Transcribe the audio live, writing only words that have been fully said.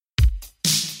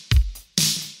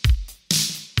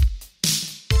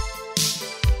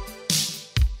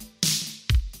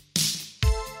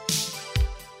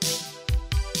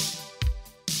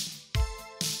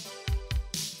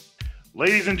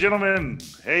Ladies and gentlemen,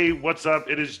 hey, what's up?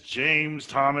 It is James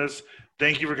Thomas.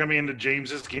 Thank you for coming into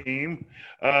James's Game,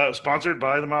 sponsored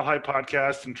by the Mile High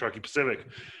Podcast and Truckee Pacific.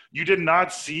 You did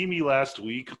not see me last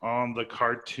week on the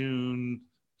Cartoons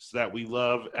That We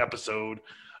Love episode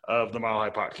of the Mile High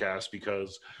Podcast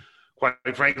because, quite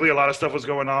frankly, a lot of stuff was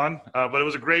going on, but it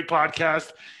was a great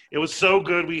podcast. It was so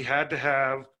good we had to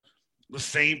have the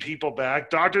same people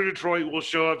back. Dr. Detroit will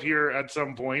show up here at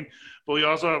some point, but we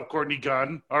also have Courtney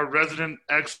Gunn, our resident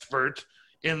expert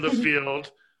in the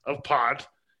field of pot,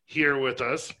 here with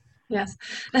us. Yes.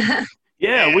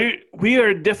 Yeah, we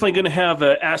are definitely going to have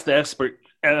a Ask the Expert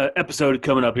episode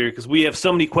coming up here because we have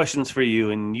so many questions for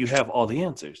you, and you have all the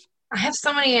answers. I have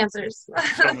so many answers.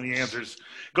 So many answers.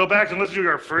 Go back and listen to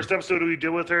our first episode we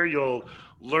did with her. You'll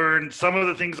learn some of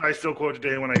the things I still quote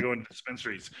today when I go into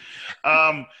dispensaries.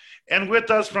 And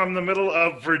with us from the middle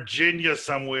of Virginia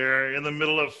somewhere, in the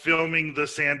middle of filming the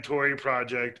Santori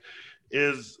project,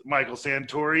 is Michael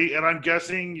Santori. And I'm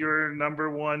guessing your number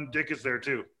one dick is there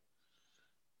too.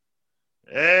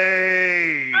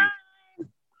 Hey!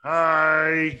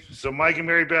 Hi! So Mike and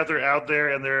Mary Beth are out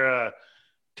there, and they're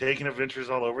taking adventures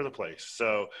all over the place.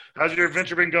 So how's your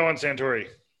adventure been going, Santori?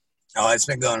 Oh, it's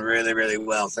been going really, really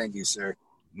well. Thank you, sir.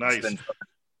 Nice.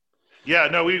 Yeah,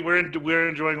 no, we're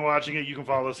enjoying watching it. You can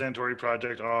follow the Santori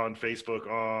Project on Facebook,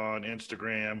 on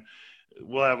Instagram.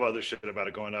 We'll have other shit about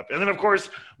it going up. And then, of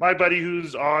course, my buddy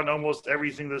who's on almost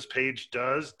everything this page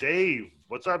does, Dave.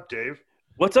 What's up, Dave?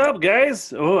 What's up,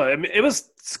 guys? Oh, I mean, it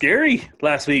was scary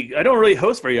last week. I don't really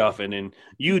host very often, and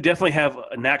you definitely have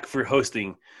a knack for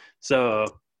hosting. So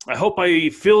I hope I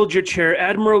filled your chair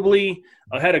admirably.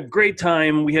 I had a great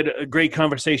time. We had a great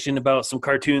conversation about some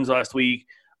cartoons last week.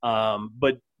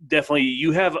 But definitely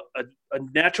you have a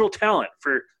natural talent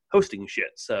for hosting shit.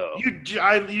 So you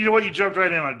know what? You jumped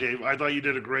right in on it, Dave. I thought you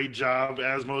did a great job,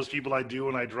 as most people I do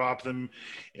when I drop them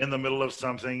in the middle of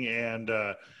something and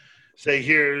say,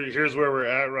 here's where we're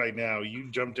at right now.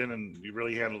 You jumped in and you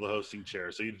really handled the hosting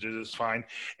chair. So you did this fine.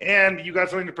 And you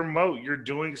got something to promote. You're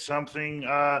doing something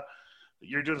else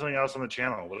on the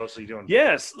channel. What else are you doing?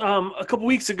 Yes. A couple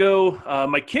weeks ago,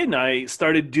 my kid and I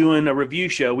started doing a review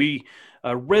show. We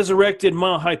resurrected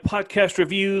Mile High Podcast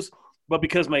Reviews, but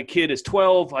because my kid is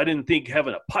 12, I didn't think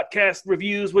having a podcast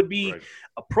reviews would be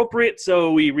appropriate,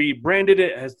 so we rebranded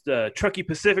it as Truckee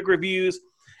Pacific Reviews,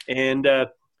 and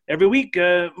every week,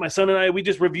 my son and I, we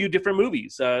just review different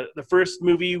movies. The first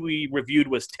movie we reviewed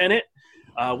was Tenet,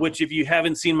 which if you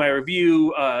haven't seen my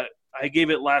review, I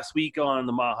gave it last week on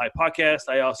the Mile High Podcast.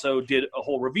 I also did a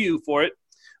whole review for it.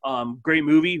 Great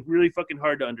movie, really fucking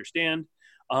hard to understand.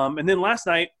 And then last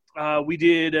night, we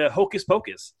did Hocus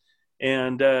Pocus,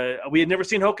 and we had never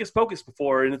seen Hocus Pocus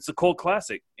before, and it's a cult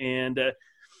classic. And it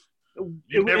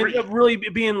ended up really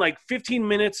being like 15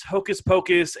 minutes Hocus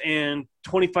Pocus and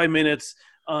 25 minutes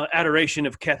adoration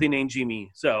of Kathy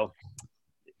Najimy. So,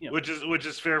 you know. Which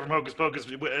is fair from Hocus Pocus,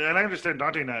 and I understand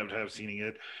Dante and I have seen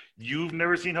it. You've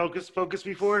never seen Hocus Pocus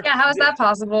before? Yeah, how is that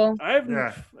possible? I've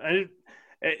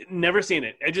never seen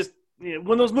it. I just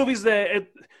one of those movies that.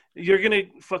 You're going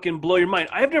to fucking blow your mind.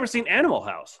 I've never seen Animal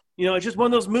House. It's just one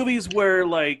of those movies where,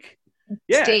 like,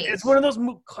 yeah, it's one of those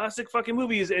classic fucking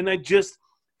movies, and I just,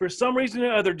 for some reason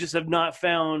or other, just have not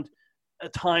found a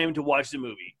time to watch the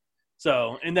movie.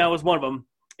 So, and that was one of them.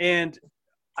 And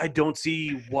I don't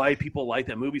see why people like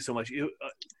that movie so much.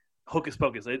 Hocus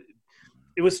Pocus.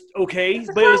 It was okay. It's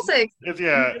a classic.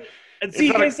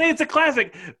 I say it's a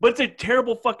classic, but it's a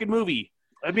terrible fucking movie.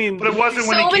 I mean, but it wasn't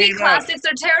when it came out. So many classics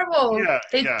are terrible. Yeah,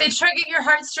 they trigger your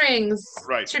heartstrings.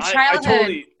 Right. It's your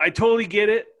childhood. I totally get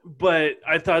it, but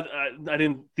I thought I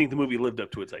didn't think the movie lived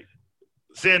up to its hype.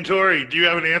 Santori, do you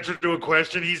have an answer to a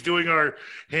question? He's doing our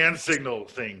hand signal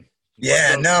thing.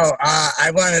 Yeah, no.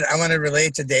 I want to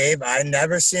relate to Dave. I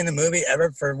never seen the movie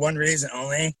ever for one reason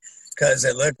only, because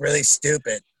it looked really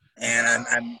stupid. And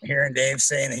I'm hearing Dave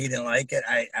saying that he didn't like it.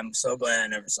 I'm so glad I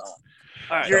never saw it.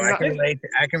 All right, so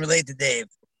I can relate to Dave.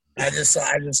 I just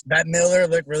Bette Midler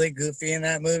looked really goofy in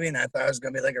that movie, and I thought it was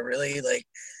gonna be like a really like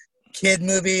kid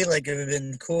movie, like it would have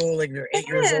been cool, like you're 8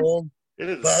 years old.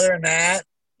 But other than that,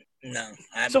 no.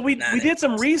 So we did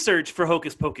some research for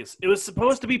Hocus Pocus. It was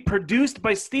supposed to be produced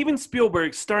by Steven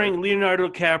Spielberg, starring Leonardo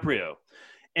DiCaprio,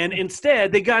 and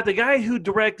instead they got the guy who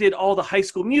directed all the High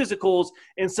School Musicals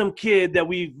and some kid that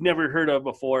we've never heard of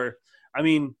before. I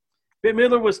mean. Bette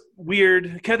Midler was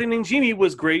weird. Kathy Najimy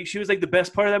was great. She was like the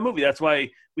best part of that movie. That's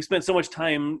why we spent so much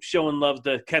time showing love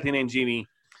to Kathy Najimy.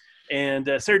 And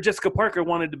Sarah Jessica Parker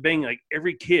wanted to bang like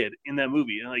every kid in that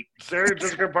movie. And like Sarah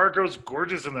Jessica Parker was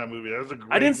gorgeous in that movie. That was a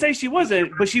great I didn't say she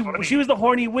wasn't, but she was the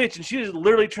horny witch, and she was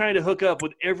literally trying to hook up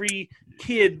with every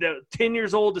kid that 10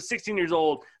 years old to 16 years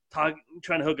old, trying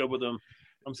to hook up with them.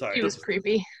 I'm sorry. She was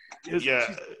creepy. It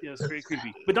was very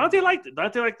creepy. But Dante liked it.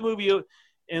 Dante liked the movie,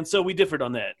 and so we differed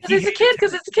on that. Because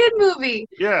it's a kid movie.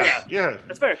 Yeah.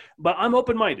 That's fair. But I'm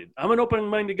open-minded. I'm an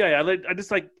open-minded guy. I just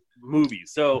like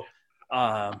movies. So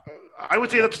I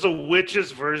would say that's the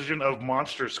witch's version of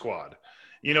Monster Squad.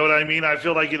 You know what I mean? I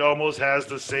feel like it almost has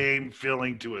the same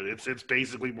feeling to it. It's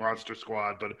basically Monster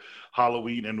Squad, but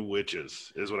Halloween and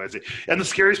witches is what I say. And the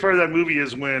scariest part of that movie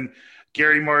is when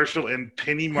Gary Marshall and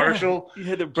Penny Marshall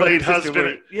played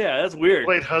husband. Yeah, that's weird.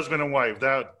 Played husband and wife.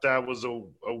 That was a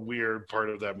weird part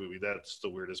of that movie. That's the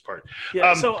weirdest part.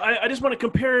 Yeah. So I just want to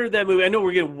compare that movie. I know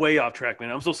we're getting way off track, man.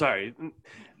 I'm so sorry.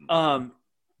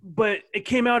 But it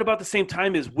came out about the same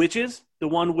time as Witches, the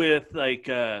one with like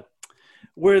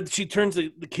where she turns the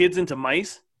kids into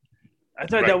mice. I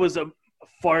thought that was a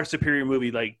far superior movie,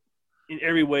 like in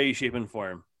every way, shape, and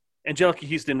form.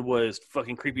 Anjelica Huston was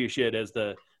fucking creepy as shit as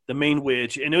the main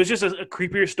witch, and it was just a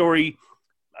creepier story.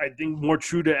 I think more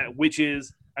true to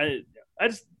Witches. I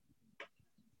just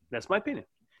that's my opinion.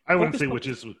 I wouldn't say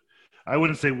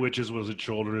Witches was a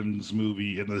children's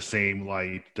movie in the same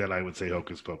light that I would say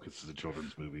Hocus Pocus is a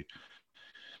children's movie.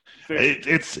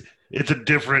 It's a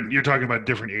different. You're talking about a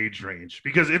different age range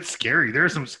because it's scary. There are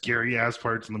some scary ass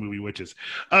parts in the movie Witches.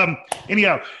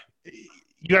 Anyhow,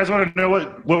 you guys want to know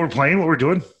what we're playing? What we're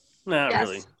doing? Not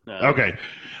really. No. Okay.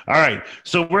 All right.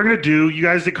 So we're going to do, you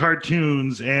guys did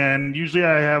cartoons, and usually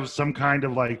I have some kind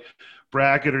of like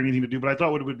bracket or anything to do, but I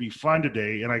thought what would be fun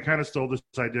today, and I kind of stole this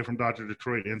idea from Dr.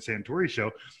 Detroit and Santori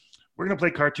Show. We're going to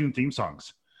play cartoon theme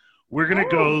songs. We're going to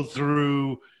go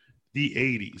through the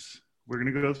 80s. We're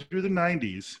going to go through the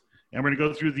 90s, and we're going to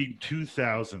go through the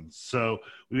 2000s. So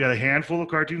we got a handful of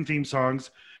cartoon theme songs.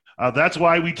 That's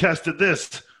why we tested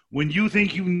this. When you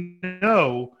think you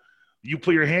know, you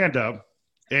put your hand up,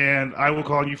 and I will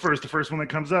call on you first. The first one that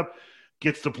comes up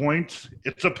gets the points.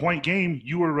 It's a point game.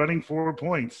 You are running 4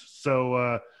 points.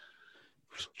 So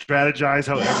strategize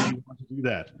however you want to do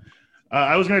that.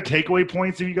 I was going to take away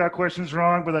points if you got questions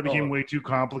wrong, but that became way too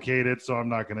complicated, so I'm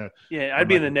not going to. Yeah, I'd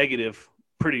be in the negative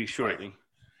pretty shortly.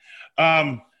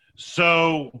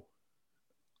 So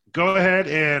go ahead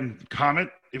and comment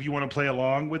if you want to play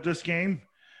along with this game.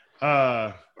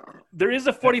 There is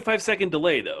a 45-second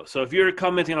delay, though. So if you're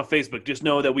commenting on Facebook, just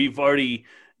know that we've already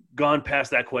gone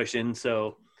past that question.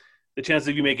 So the chances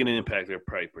of you making an impact are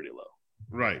probably pretty low.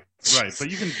 Right.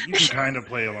 But you can kind of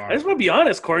play along. I just want to be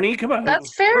honest, Courtney. Come on.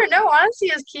 That's fair. No, honesty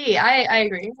is key. I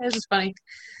agree. It's just funny.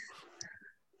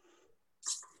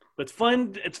 But it's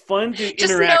fun to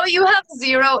just interact. Know you have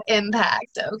zero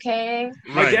impact, okay?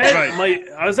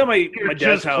 I was at my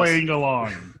dad's house. Playing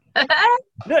along.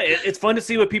 No, it's fun to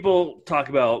see what people talk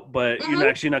about, but you're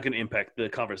actually not going to impact the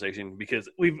conversation because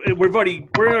we're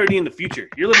already in the future.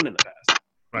 You're living in the past,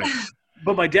 right?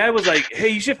 But my dad was like, "Hey,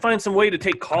 you should find some way to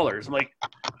take callers." I'm like,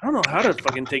 "I don't know how to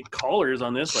fucking take callers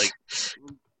on this, like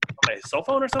on my cell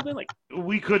phone or something." Like,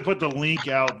 we could put the link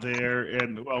out there,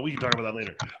 and we can talk about that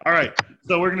later. All right,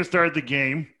 so we're going to start the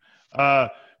game.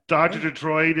 Dr.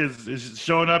 Detroit is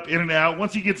showing up in and out.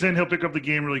 Once he gets in, he'll pick up the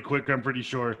game really quick. I'm pretty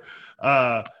sure.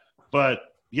 But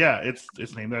yeah,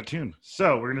 it's named that tune.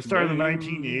 So we're gonna start in the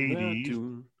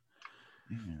 1980s.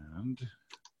 And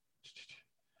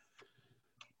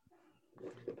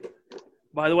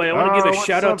by the way, I want to give a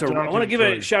shout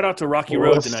out to Rocky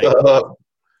Road tonight. Up?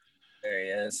 There he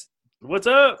is. What's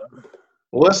up?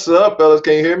 What's up, fellas?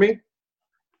 Can you hear me?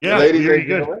 Yeah, ladies and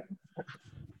good.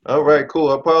 All right, cool.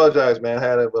 I apologize, man. I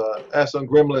had some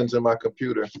gremlins in my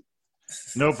computer.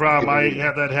 No problem. I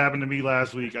had that happen to me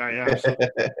last week. I absolutely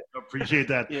appreciate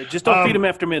that. Yeah, just don't feed them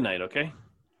after midnight, okay?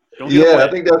 I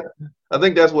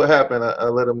think that's what happened. I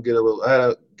let them get a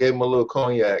little. Gave them a little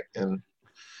cognac, and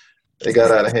they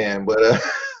got out of hand. But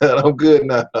I'm good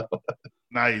now.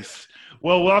 Nice.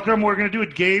 Well, welcome. We're gonna do a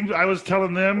game. I was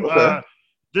telling them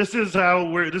this is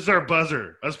our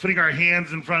buzzer. Us putting our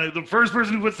hands in front of the first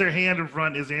person who puts their hand in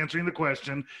front is answering the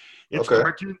question. It's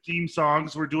cartoon theme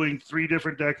songs. We're doing 3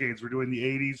 different decades. We're doing the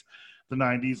 80s, the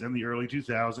 90s, and the early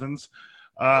 2000s.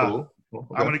 Cool. I'm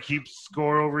going to keep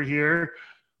score over here.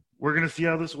 We're going to see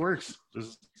how this works.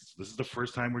 This is the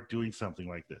first time we're doing something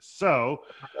like this. So,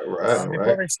 all right.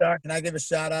 Before we start, can I give a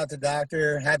shout out to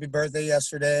Doctor? Happy birthday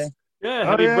yesterday. Yeah,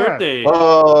 happy birthday.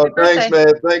 Oh, thanks,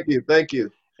 man. Thank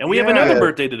you. And we have another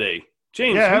birthday today.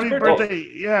 James, yeah, happy birthday.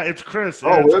 Yeah, it's Chris.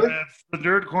 Really? It's the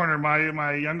Nerd Corner,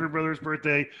 my younger brother's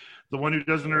birthday. The one who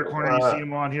does the Nerd Corner, you see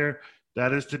him on here.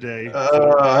 That is today.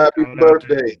 Happy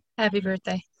birthday. Happy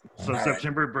birthday. So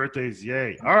September birthdays,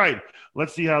 yay. All right,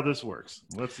 let's see how this works.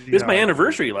 Let's see. This is my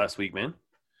anniversary last week, man.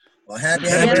 Well, happy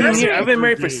 17 anniversary. years. I've been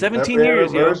married for 17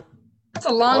 years, yo. That's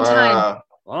a long time.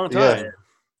 Long time. Yeah.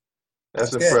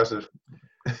 That's impressive.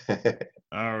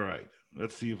 All right,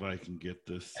 let's see if I can get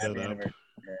this set up.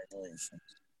 Congratulations.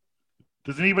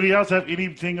 Does anybody else have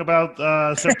anything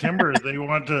about September they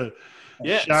want to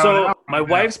shout so out? my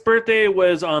wife's birthday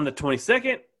was on the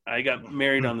 22nd. I got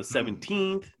married on the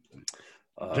 17th.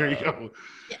 There you go.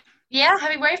 Yeah,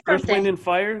 happy wife's Earth, birthday. Wind, and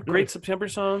Fire. Great September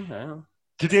song. I don't know.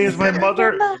 Today is my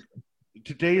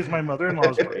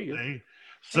mother-in-law's birthday.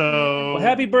 So Well,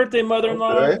 happy birthday,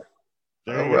 mother-in-law. Okay.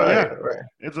 there you go. Yeah.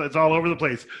 It's all over the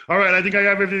place. All right, I think I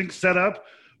have everything set up.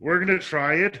 We're gonna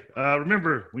try it.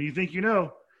 Remember, when you think you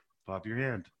know, pop your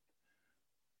hand.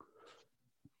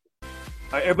 All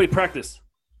right, everybody practice.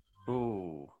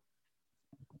 Ooh.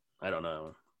 I don't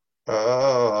know.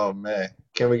 Oh man,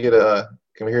 can we hear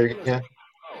it again?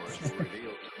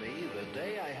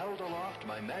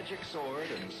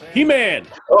 He-Man.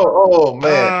 Oh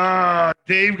man.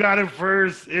 Dave got it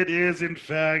first. It is in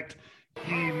fact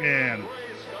He-Man.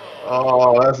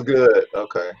 Oh, that's good.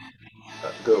 Okay,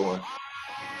 that's a good one.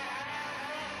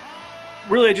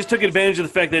 Really, I just took advantage of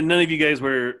the fact that none of you guys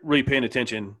were really paying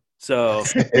attention. So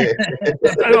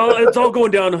it's all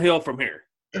going downhill from here.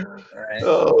 All right.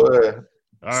 Oh man.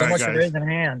 All So right, much for guys. raising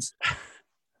hands.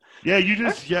 Yeah, you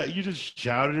just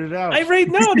shouted it out. I raised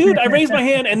my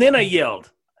hand and then I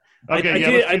yelled. Okay, I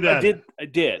let's do that. I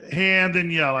did. Hand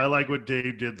and yell. I like what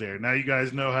Dave did there. Now you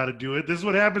guys know how to do it. This is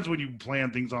what happens when you plan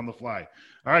things on the fly.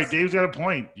 All right, Dave's got a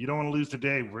point. You don't want to lose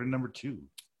today. We're in number 2.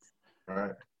 All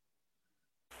right.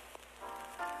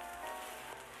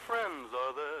 Friends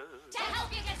are there. To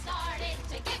help you get started,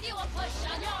 to give you a push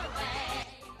on your way.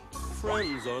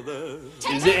 Friends are there.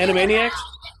 Is it Animaniacs?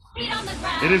 Feet on the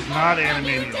ground. It is not for a new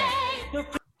animated. day.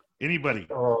 Anybody?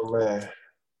 Oh man.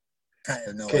 I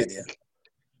have no Can idea.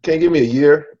 you give me a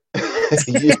year? Like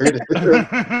a year.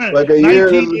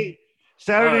 1980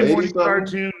 Saturday 80 morning something?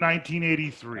 cartoon,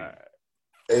 1983.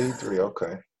 83.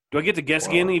 Okay. Do I get to guess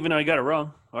again even though I got it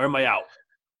wrong? Or am I out?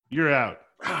 You're out.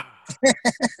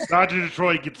 Dr.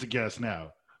 Detroit gets a guess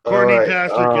now. All Courtney right,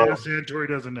 Pastor guess. Santori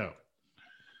doesn't know.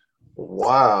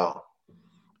 Wow.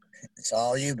 It's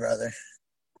all you, brother.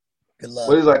 Good luck.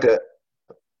 What is like a?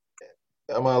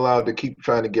 Am I allowed to keep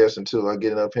trying to guess until I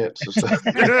get enough hints? Or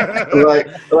something? like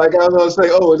I was gonna say,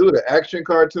 oh, is it an action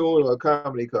cartoon or a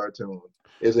comedy cartoon?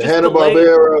 Is it Just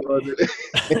Hanna-Barbera? Or is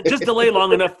it... Just delay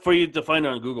long enough for you to find it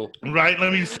on Google. Right?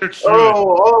 Let me search through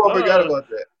it. I forgot about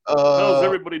that. How's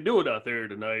everybody doing out there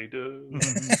tonight?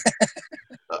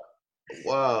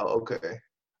 Wow. Okay.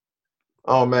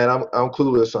 Oh man, I'm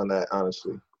clueless on that,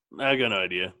 honestly. I got no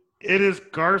idea. It is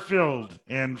Garfield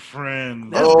and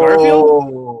Friends. That's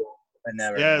Garfield? I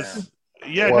never. Yes. know.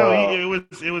 Yeah, Wow. no,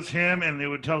 it was him, and they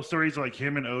would tell stories like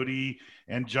him and Odie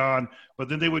and John, but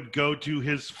then they would go to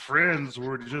his friends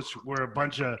were a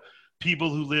bunch of people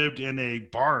who lived in a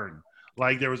barn.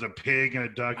 Like there was a pig and a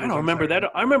duck. I don't remember that.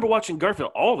 I remember watching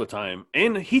Garfield all the time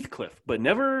and Heathcliff, but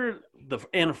never the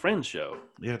Anna Friends show.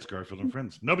 Yeah, it's Garfield and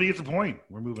Friends. Nobody gets a point.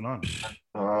 We're moving on.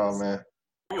 Oh man.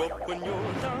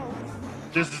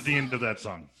 This is the end of that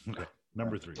song. Okay,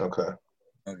 number 3. Okay.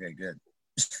 Okay, good.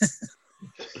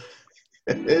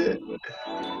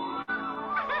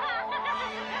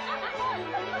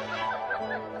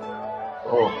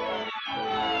 Oh.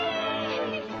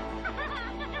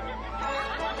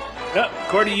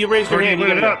 Cordy, you raised your Courtney, hand. You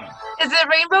put it got up. Is it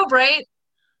Rainbow Bright?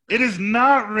 It is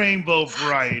not Rainbow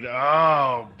Bright.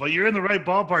 Oh, but you're in the right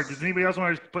ballpark. Does anybody else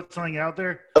want to put something out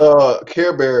there?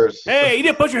 Care Bears. Hey, you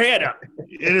didn't put your hand up.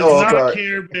 It is Oh, not sorry.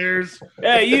 Care Bears.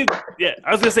 Hey, yeah,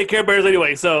 I was gonna say Care Bears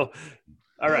anyway. So,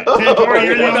 all right. Santori,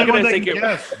 you're the I'm not only one gonna that say can Care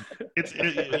guess.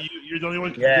 You're the only one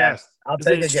who can Yeah. guess. I'll Is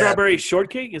take it a strawberry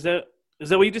shortcake? Is that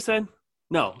what you just said?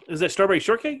 No. Is that strawberry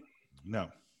shortcake? No.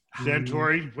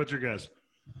 Santori, what's your guess?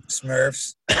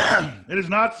 Smurfs. It is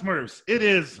not Smurfs. It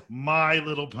is My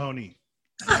Little Pony.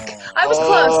 I was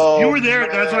close. You were there.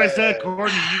 That's what I said,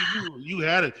 Courtney. You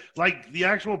had it. Like the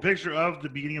actual picture of the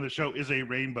beginning of the show is a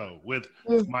rainbow with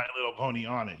My Little Pony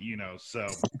on it. So.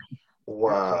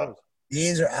 Wow.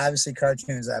 These are obviously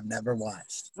cartoons I've never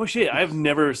watched. Oh shit! I've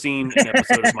never seen an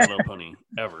episode of My Little Pony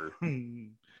ever.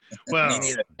 Well, Me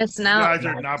neither. It's you now. guys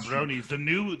are not bronies. The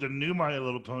new My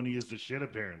Little Pony is the shit.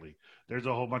 Apparently, there's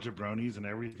a whole bunch of bronies and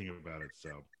everything about it. So.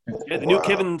 Yeah, the new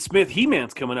Kevin Smith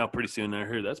He-Man's coming out pretty soon. I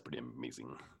heard that's pretty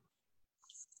amazing.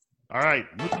 All right,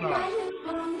 moving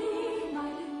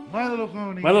on. My Little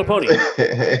Pony. My Little Pony. You got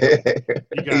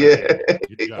it.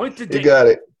 You got it. Point to You Dave. got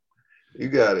it. You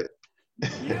got it.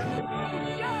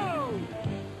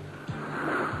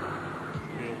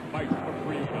 Fight for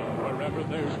freedom wherever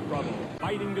there's trouble,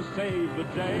 fighting to save the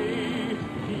day.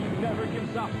 He never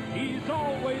gives up, he's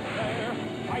always there,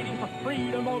 fighting for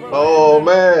freedom over. Oh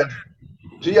man,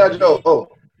 G.I. Joe. Oh,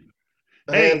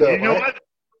 hey, you know what?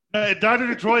 Dr.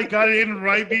 Detroit got it in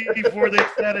right before they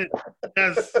said it.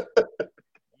 Yes.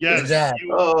 Yes. Good job.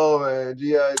 Oh man,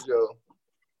 G.I. Joe.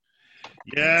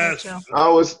 Yes. I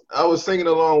was singing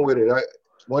along with it.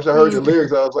 Once I heard the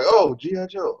lyrics, I was like, oh, G.I.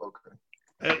 Joe. Okay.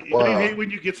 Wow. I hate when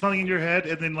you get something in your head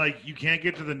and then like you can't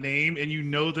get to the name and you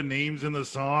know the names in the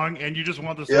song and you just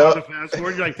want the song to fast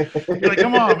forward. You're like,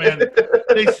 come on, man.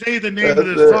 They say the name of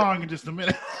the song in just a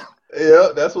minute. Yeah,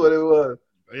 that's what it was.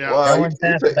 Yeah. Wow, no one's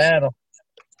half the battle.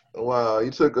 Wow,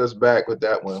 you took us back with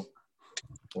that one.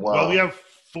 Wow. Well, we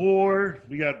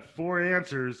got four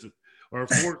answers or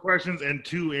 4 questions and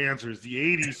 2 answers. The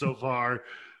 80s so far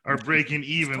are breaking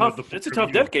even with the It's a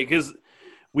tough decade because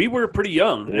we were pretty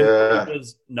young. Yeah. And he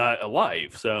was not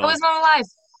alive. So I was not alive.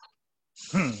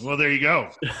 Well, there you go.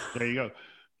 There you go.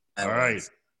 All right.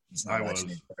 I was.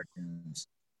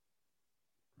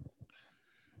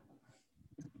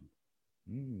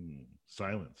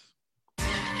 Silence.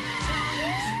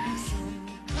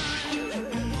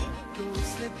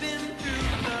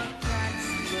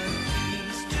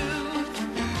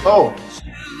 Oh,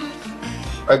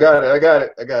 I got it.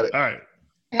 All right.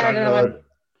 Yeah, I don't know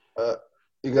what.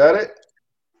 You got it?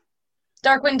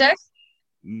 Darkwing Duck?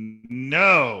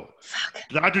 No. Fuck.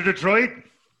 Dr. Detroit?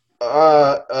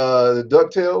 The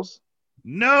DuckTales?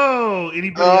 No.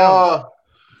 Anybody else?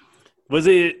 Was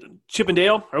it Chip and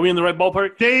Dale? Are we in the right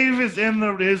ballpark? Dave is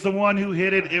the one who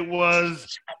hit it. It was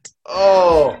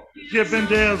Chip and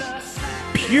Dale's.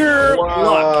 Pure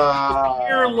luck.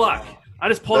 Pure luck. I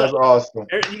just pulled That's it. awesome.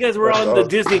 You guys were on the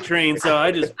Disney train, so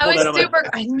I just pulled that out.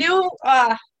 I knew.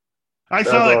 I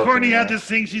saw that awesome, Courtney had man. this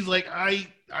thing. She's like, I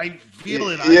feel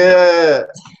it. Yeah.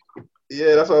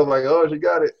 Yeah, that's why I was like, oh, she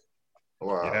got it.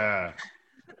 Wow. Yeah.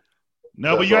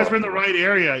 No, but you guys were in the right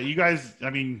area. You guys, I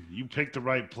mean, you picked the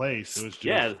right place. It was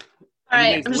just, All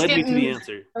right, led me to the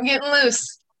answer. I'm getting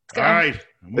loose. All right,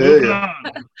 moving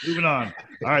on.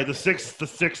 All right, the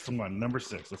sixth one, number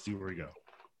 6. Let's see where we go.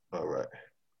 All right.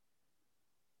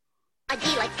 I'd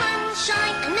be like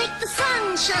sunshine and make the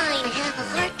sunshine. Have a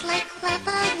heart like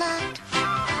Papa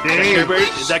Care Bears?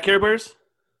 Is that Care Bears?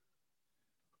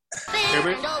 Bear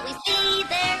would always be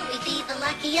there. We'd be the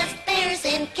luckiest bears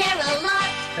in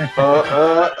Caroline.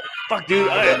 Fuck, dude,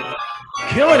 I am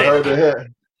killing it.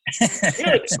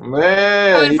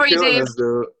 Man, for you you, killing Dave. this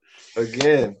dude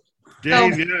again.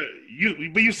 Dave,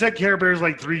 but you said Care Bears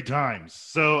like 3 times.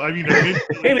 So I mean,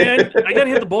 hey man, I gotta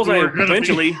hit the bullseye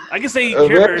eventually. I can say Care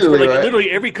Bears for like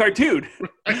literally every cartoon.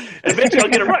 Eventually, I'll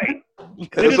get it right.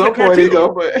 At some point, he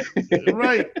go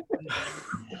right.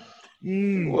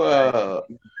 Wow.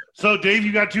 So Dave,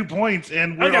 you got 2 points,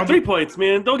 and I got 3 points,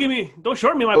 man. Don't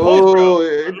short me my points, bro.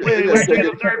 Where'd you get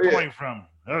the 3rd point from?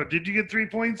 Oh, did you get 3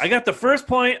 points? I got the first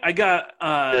point. I got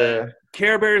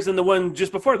Care Bears and the one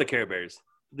just before the Care Bears,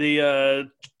 the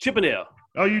Chippendale.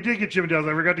 Oh, you did get Chippendales.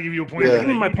 I forgot to give you a point. Yeah. Give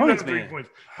me my points, man. 3 points.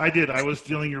 I did. I was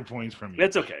stealing your points from you.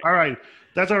 That's okay. All right.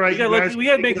 That's all right. We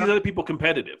got to make these other people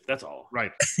competitive. That's all.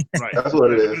 Right. That's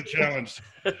what it is. A challenge.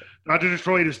 Dr.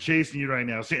 Detroit is chasing you right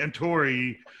now.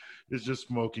 Santori is just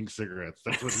smoking cigarettes.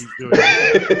 That's what he's doing.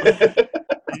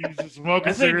 He's just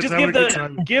smoking cigarettes.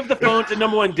 Just give the phone to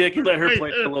number 1 Dick and let her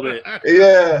play for a little bit.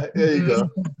 Yeah, there you go.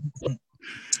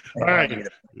 All right.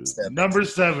 Number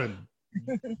 7.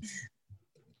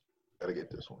 Gotta get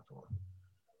this one.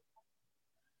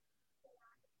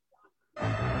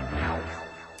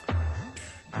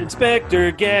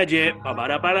 Inspector Gadget. Come on,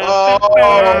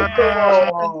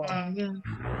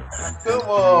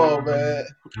 man.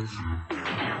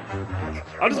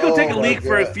 I'll just go take a leak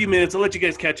for a few minutes. I'll let you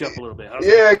guys catch up a little bit.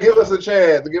 Yeah, give us a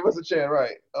chance.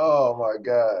 Right. Oh, my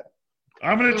God.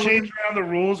 I'm going to change around the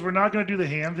rules. We're not going to do the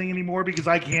hand thing anymore because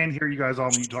I can hear you guys all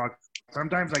when you talk.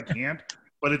 Sometimes I can't,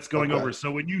 but it's going over.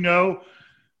 So when you know,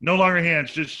 no longer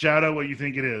hands, just shout out what you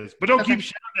think it is. But don't keep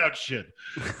shouting out shit.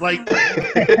 Like, you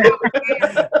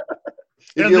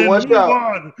and get then one move shot.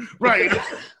 on. Right.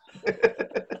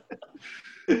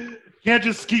 Can't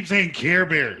just keep saying Care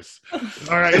Bears.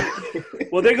 All right.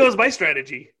 Well, there goes my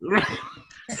strategy. All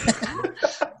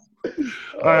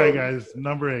right, guys.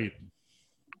 Number 8.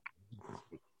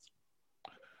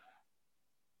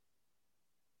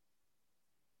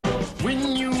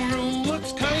 When your room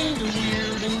looks kind of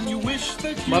weird and you wish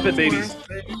that you Muppet Babies.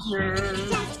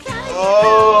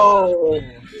 Oh.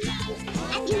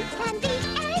 And you can be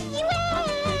as you are.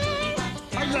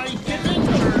 I like it.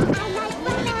 I like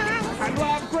banana. I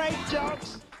love great jokes.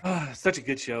 Such a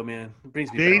good show, man. It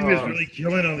brings me Dave back. is really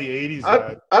killing on the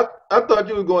 80s. I thought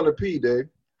you were going to pee, Dave.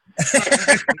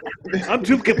 I'm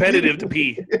too competitive to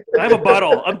pee. I have a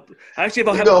bottle. I actually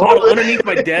have a bottle underneath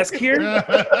my desk here.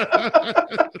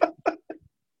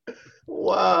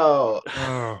 Wow.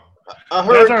 Oh. I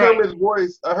heard Kermit's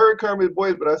voice.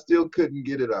 But I still couldn't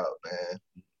get it out, man.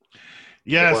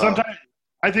 Yeah, wow. Sometimes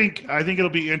I think it'll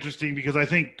be interesting because I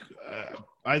think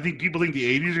people think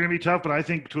the 80s are going to be tough, but I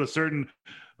think to a certain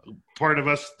part of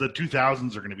us, the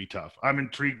 2000s are going to be tough. I'm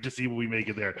intrigued to see what we make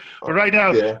it there. But right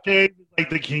now, Dave is like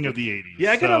the king of the 80s.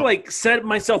 Yeah, I gotta set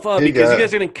myself up because you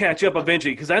guys are going to catch up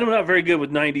eventually because I'm not very good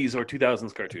with 90s or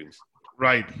 2000s cartoons.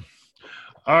 Right.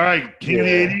 All right, king of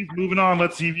the 80s. Moving on.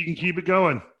 Let's see if you can keep it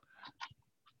going.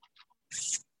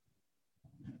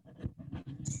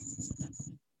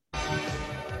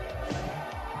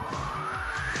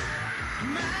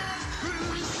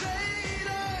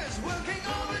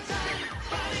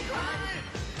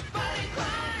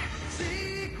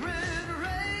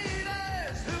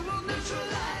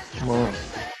 Come on.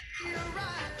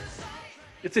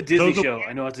 It's a Disney show.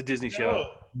 I know it's a Disney show.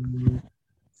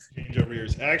 Change over here.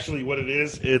 Actually, what it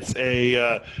is, it's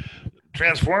a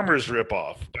Transformers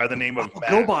ripoff by the name of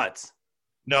GoBots.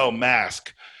 No,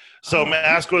 Mask. So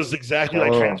Mask was exactly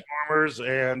like Transformers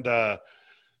and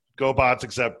GoBots,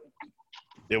 except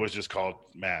it was just called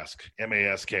Mask,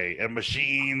 M-A-S-K, and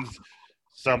Machines,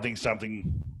 something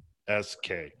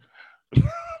S-K.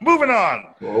 Moving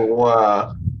on. Oh,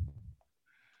 wow.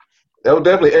 That was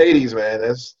definitely 80s, man.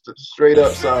 That's straight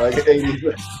up sound like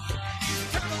 80s.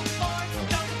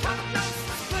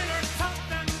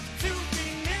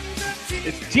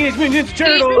 It's Teenage Mutant Ninja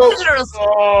Turtles.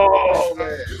 Oh,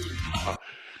 man.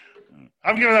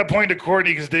 I'm giving that point to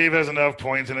Courtney because Dave has enough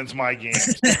points and it's my game.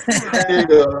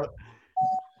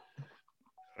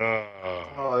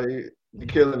 You're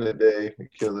killing it, Dave. You're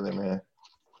killing it, man.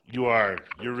 You are.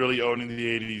 You're really owning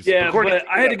the 80s. Yeah, but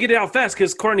I had to get it out fast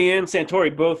because Courtney and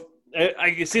Santori both.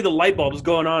 I can see the light bulbs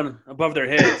going on above their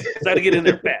heads. So I had to get in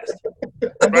there fast.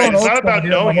 I'm going old school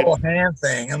doing the whole hand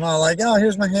thing. I'm all like, oh,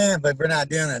 here's my hand, but we're not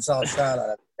doing it. It's all shot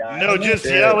at it. No, just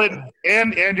yell it.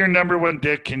 And your number one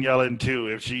dick can yell in too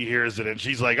if she hears it. And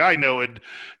she's like, I know it.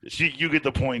 You get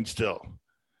the point still.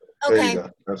 Okay. There you go.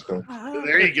 That's cool.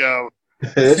 There you go.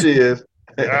 There she is.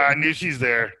 I knew she's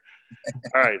there.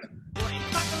 All right.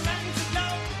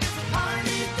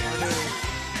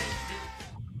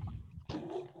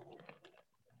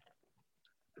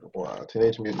 Wow,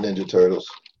 Teenage Mutant Ninja Turtles.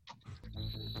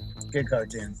 Good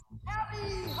cartoon.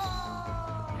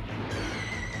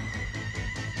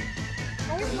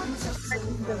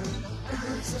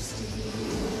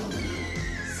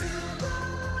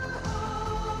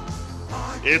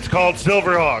 It's called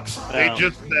Silverhawks. They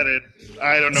just said it.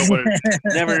 I don't know what it is.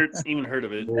 Never even heard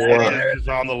of it. It's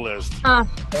on the list.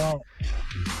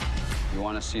 You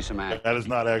want to see some action? That is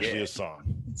not actually a song.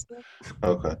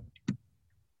 Okay.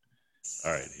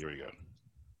 All right, here we go.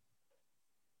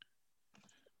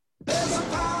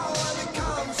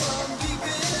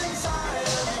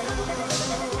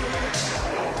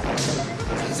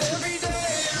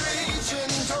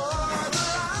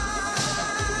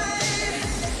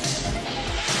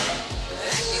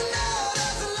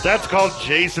 That's called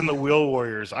Jason the Wheel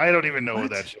Warriors. I don't even know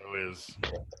what that show is.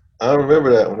 I don't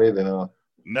remember that one either, no.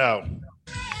 No.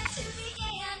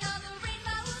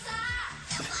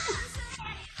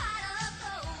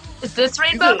 Is this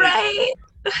Rainbow Bright?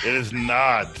 It is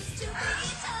not.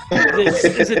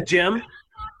 Is it Jim?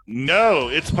 No,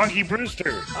 it's Punky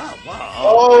Brewster. Oh,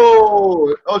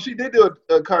 wow. Oh, she did do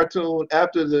a cartoon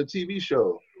after the TV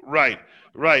show. Right.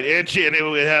 And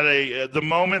it had the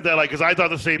moment that because I thought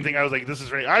the same thing. I was like, this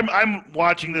is right. I'm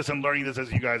watching this and learning this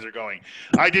as you guys are going.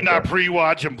 I did not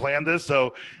pre-watch and plan this,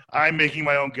 so I'm making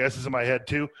my own guesses in my head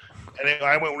too. And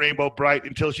I went Rainbow Bright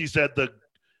until she said the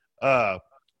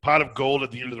pot of gold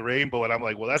at the end of the rainbow, and I'm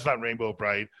like, well, that's not Rainbow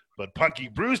Bright. But Punky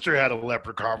Brewster had a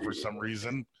leprechaun for some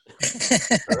reason.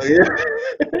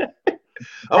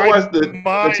 I watched the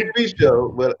TV show,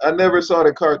 but I never saw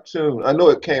the cartoon. I know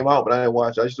it came out, but I didn't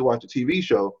watch it. I used to watch the TV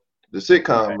show, the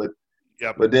sitcom,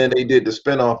 but then they did the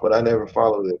spinoff, but I never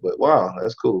followed it. But wow,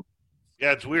 that's cool.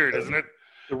 Yeah, it's weird, isn't it?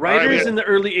 The writers in the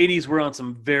early 80s were on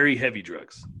some very heavy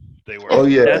drugs. They were. Oh,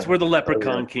 yeah. That's where the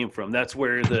leprechaun came from. That's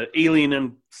where the alien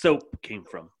and soap came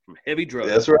from heavy drugs.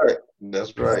 That's right. They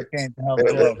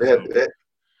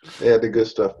had the good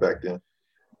stuff back then.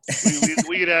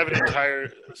 we could have an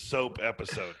entire soap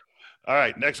episode. All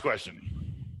right, next question.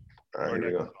 All right, here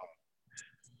we go.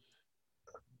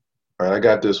 All right, I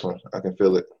got this one. I can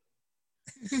feel it.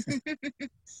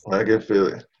 I can feel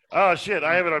it. Oh shit!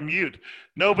 I have it on mute.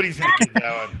 Nobody's gonna get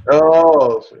that one.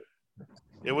 Oh shit.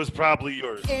 It was probably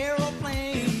yours.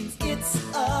 Aeroplanes, it's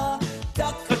a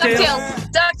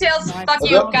DuckTales. Fuck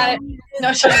you. Got it.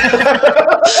 No shit.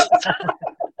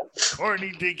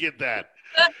 Courtney did get that.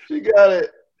 She got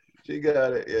it.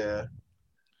 Yeah.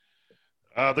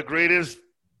 The greatest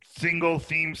single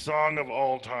theme song of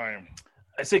all time.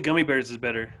 I say Gummy Bears is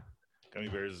better. Gummy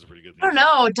Bears is a pretty good. I don't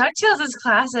know. DuckTales is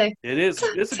classic. It is.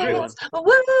 It's a great one.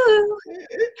 Woo!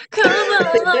 Come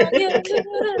on,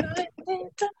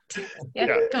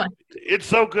 yeah, come on. It's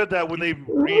so good that when they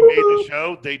remade the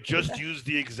show, they just used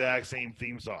the exact same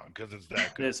theme song because it's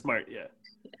that good. It's smart, yeah.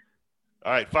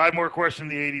 All right, 5 more questions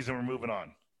in the 80s and we're moving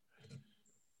on.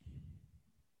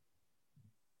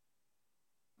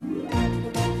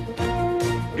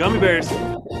 Gummy Bears.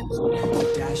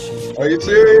 Are you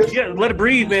serious? Yeah, let it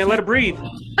breathe, man. Let it breathe. You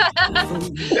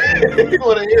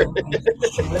want to hear it?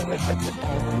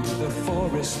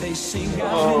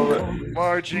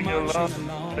 Marching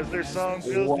along as their song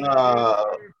feels.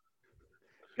 Wow.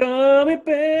 Gummy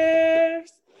Bears.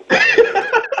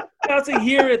 Got to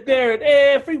hear it there and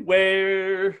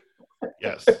everywhere.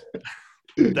 Yes.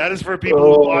 That is for people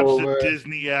who watched the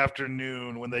Disney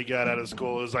afternoon when they got out of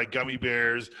school. It was like Gummy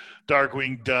Bears,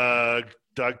 Darkwing Duck,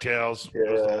 DuckTales. Yeah.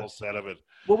 It was the whole set of it.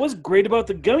 What was great about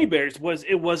the Gummy Bears was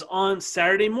it was on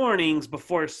Saturday mornings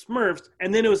before Smurfs,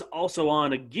 and then it was also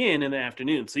on again in the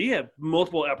afternoon. So you have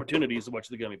multiple opportunities to watch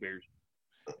the Gummy Bears.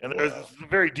 And there's a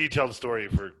very detailed story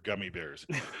for Gummy Bears.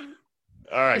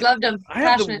 All right. I loved them. I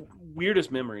have the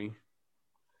weirdest memory.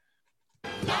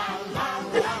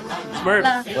 Smurf.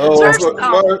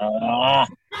 Smurf.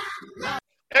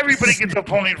 Everybody gets a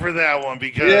point for that one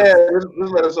because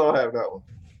let's let us all have that one.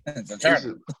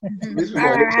 These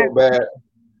people look so bad.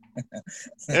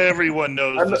 Everyone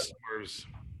knows the Smurfs.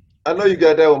 I know you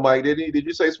got that one, Mike. Did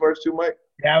you say Smurfs too, Mike?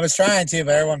 Yeah, I was trying to,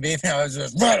 but everyone beat me. I was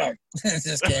just, it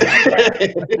just came out.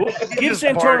 Give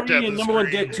Santori and number 1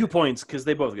 Dick 2 points because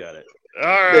they both got it. All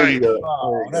right. There you go.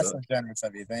 Oh, that's so generous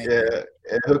of you. Thank you. Yeah,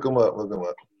 and hook them up.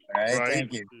 All right,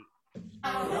 thank you.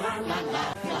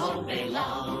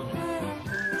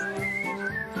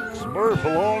 Smurf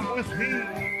along with me.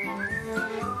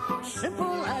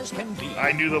 simple as can be.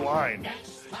 I knew the line,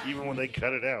 even when they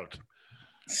cut it out.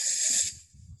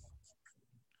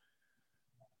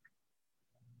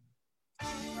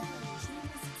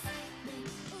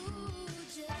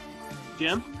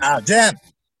 Jim? Jim.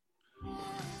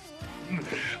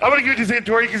 I'm going to give it to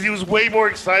Santori because he was way more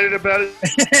excited about it.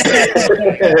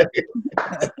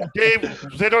 Dave,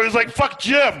 Santori's like, fuck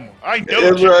Jim. I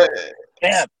know Jim. Right.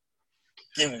 Yeah.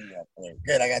 Give me that.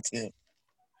 Good, I got 2.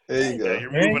 There you go. Yeah,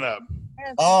 you're moving up.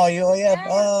 Oh,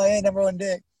 hey, number 1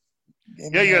 Dick.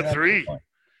 Yeah, you got 3.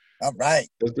 All right.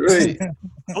 That's 3.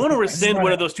 I want to rescind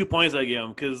one of those 2 points I gave him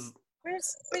because We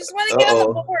just want to get on the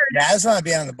board. Yeah, I just want to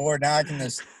be on the board. Now I can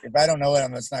just, if I don't know it,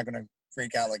 I'm just not going to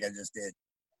freak out like I just did.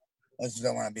 I just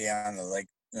don't want to be on the,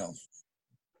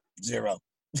 0.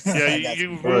 Yeah, you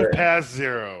moved past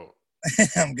 0.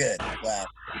 I'm good. Wow.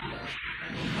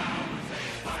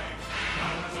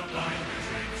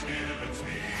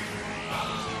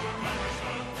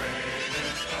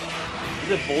 Is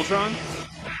it Voltron?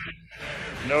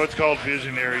 No, it's called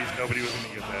Visionaries. Nobody was going to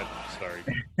get that. Sorry.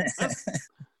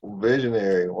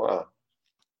 Visionary. Wow.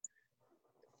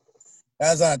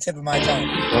 That was on the tip of my tongue.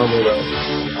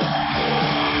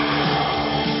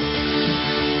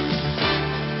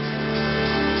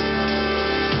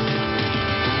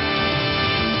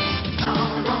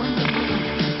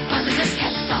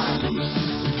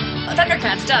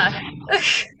 Thundercats, duh.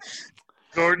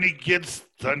 Courtney gets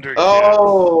Thundercats.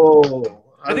 Oh.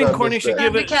 I think Courtney should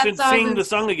should sing the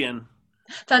song again.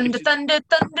 Thunder, thunder,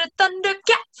 thunder,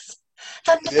 Thundercats.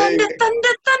 Thunder, thunder, thunder,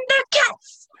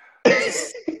 Thundercats.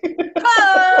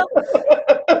 Oh.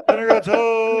 Thundercats.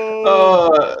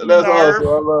 Oh, that's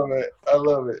awesome. I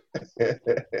love it.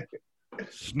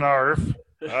 Snarf.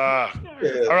 Yeah.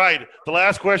 All right. The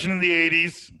last question in the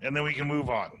 80s, and then we can move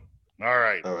on. All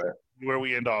right. Where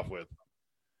we end off with.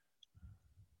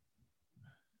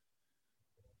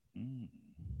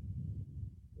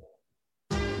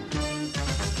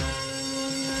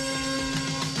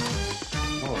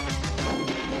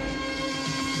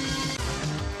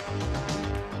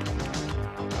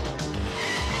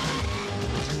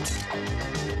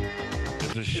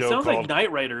 It sounds like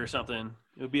Knight Rider or something.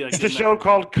 It would be like it's a show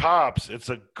called Cops. It's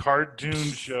a cartoon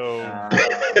show.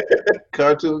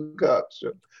 Cartoon Cops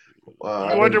show. Wow,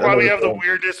 I wonder why we have the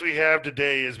weirdness we have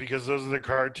today is because those are the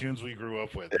cartoons we grew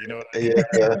up with. You know what I mean?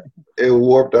 Yeah, it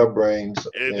warped our brains.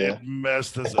 It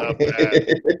messed us up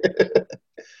bad.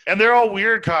 And they're all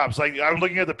weird cops. Like, I'm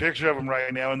looking at the picture of them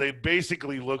right now, and they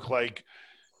basically look like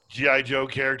G.I. Joe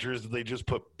characters that they just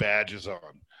put badges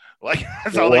on. Like,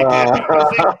 that's all they did.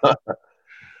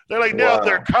 They're like, now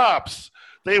they're cops.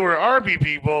 They were Army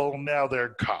people. Now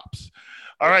they're cops.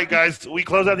 All right, guys, we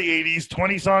close out the 80s.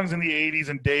 20 songs in the 80s,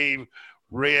 and Dave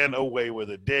ran away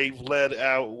with it. Dave led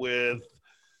out with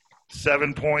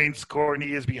 7 points.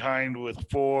 Courtney is behind with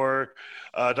 4.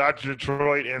 Dr.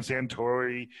 Detroit and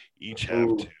Santori each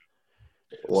have 2.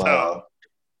 Wow. So,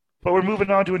 but we're moving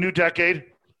on to a new decade.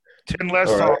 10 less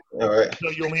songs. All right. So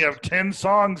you only have 10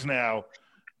 songs now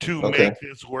to make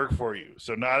this work for you.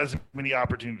 So not as many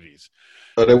opportunities.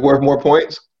 Are they worth more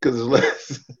points? Because it's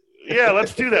less. Yeah,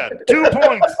 let's do that. 2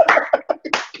 points.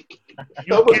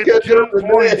 You get 2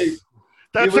 points.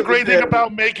 That's the great thing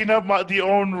about making up the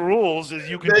own rules is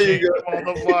you can change them on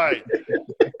the fly.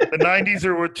 The 90s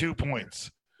are worth 2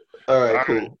 points. All right,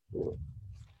 cool.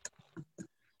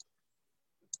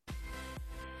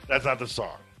 That's not the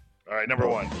song. All right, number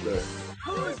 1.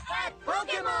 Who's that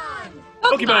Pokemon?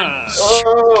 Pokemon.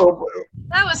 Oh,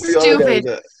 that was stupid.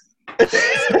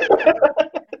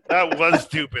 That was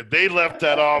stupid. They left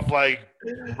that off like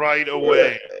right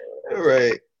away.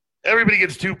 Right. Everybody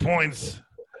gets 2 points.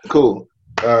 Cool.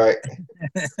 All right.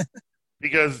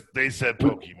 Because they said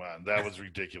Pokemon. That was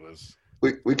ridiculous.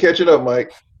 We catching up,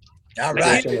 Mike. All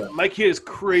right. My kid is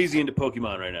crazy into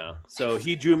Pokemon right now. So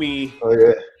he drew me. Oh,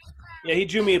 yeah. Yeah, he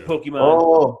drew me a Pokemon.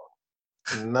 Oh,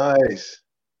 nice.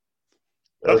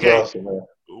 That's awesome, man.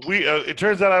 It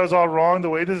turns out I was all wrong. The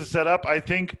way this is set up, I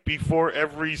think before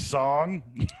every song,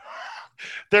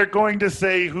 they're going to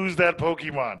say, who's that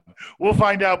Pokemon? We'll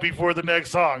find out before the next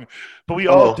song. But we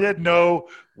all did know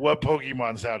what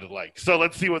Pokemon sounded like. So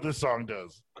let's see what this song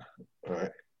does. All right.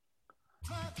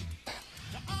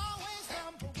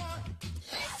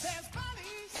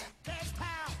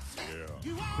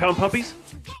 Pound Puppies?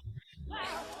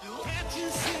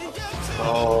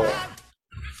 Oh.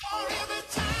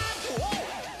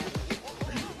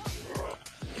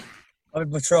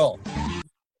 Patrol.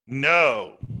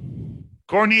 No.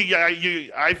 Courtney,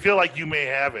 I feel like you may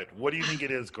have it. What do you think it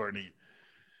is, Courtney?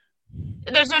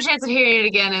 There's no chance of hearing it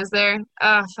again, is there?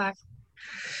 Oh, fuck.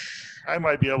 I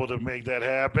might be able to make that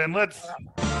happen. Let's...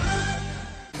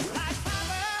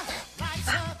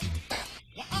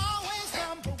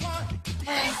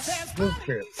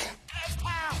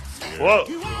 Whoa,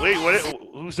 wait,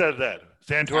 who said that?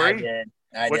 Santori?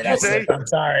 I did. What'd you say? I'm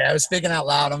sorry. I was speaking out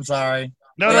loud. I'm sorry.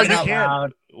 No, you can't.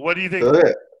 Loud. What do you think?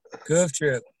 Goof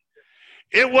Troop.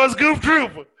 It was Goof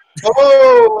Troop.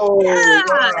 Oh,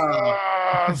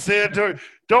 Santori.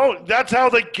 That's how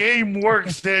the game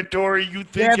works, Santori. You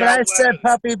think? Yeah, but I said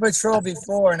Puppy Patrol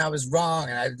before, and I was wrong,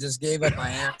 and I just gave up my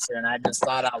answer, and I just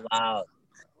thought out loud.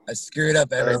 I screwed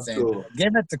up everything. Cool.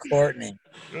 Give it to Courtney.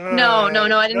 No,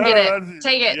 I didn't get it.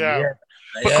 Take it. Yeah.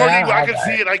 But Courtney, I could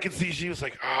see it. I could see she was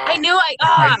like, I knew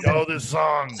I know this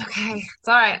song. It's okay. It's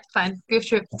all right. Fine. Goof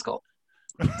Troop. Let's go.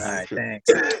 All right, thanks.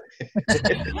 It's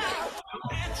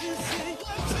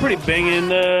a pretty banging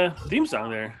theme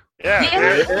song there.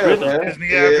 Yeah.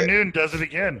 Disney Afternoon does it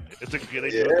again. It's a good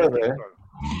idea. Man.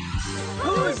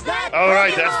 Who's that? All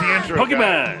right, that's the intro.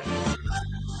 Pokemon.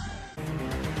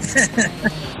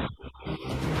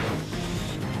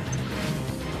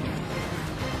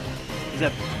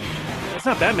 That's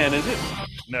not Batman, is it?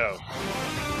 No.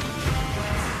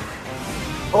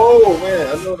 Oh man,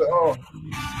 I know that. Oh.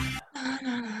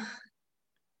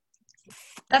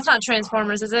 That's not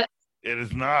Transformers, is it? It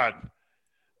is not.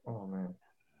 Oh man.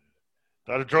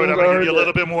 Dr. Detroit, I'm gonna give you a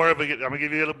little bit more of it. I'm gonna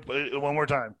give you one more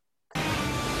time.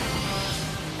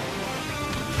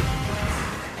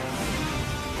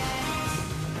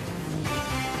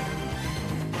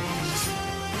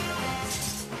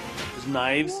 There's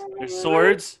knives. There's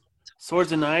swords.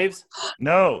 Swords and knives.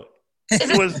 No,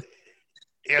 it was.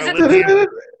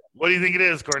 What do you think it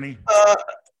is, Courtney?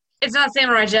 It's not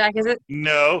Samurai Jack, is it?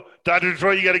 No, Dr.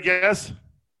 Detroit, you got a guess?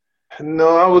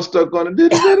 No, I was stuck on it.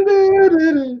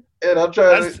 And I'm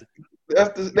trying to.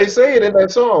 They say it in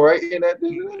that song, right? In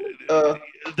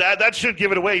that should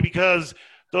give it away because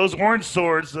those orange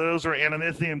swords, those are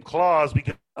anamithium claws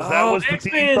because that was the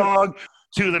theme song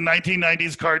to the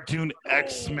 1990s cartoon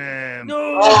X-Men.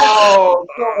 No. Oh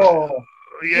no!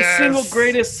 Yes. The single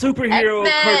greatest superhero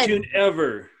cartoon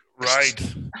ever.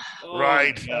 Right.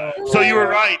 Right. So you were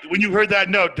right. When you heard that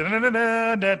note,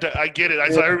 I get it. I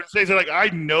saw everybody say like, I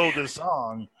know this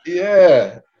song.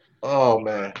 Yeah. Oh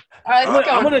man. All right,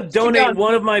 I'm going to donate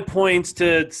one of my points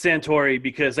to Santori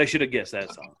because I should have guessed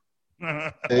that song.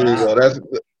 There you go.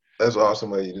 That's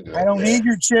awesome way you to do it. I don't need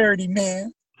your charity,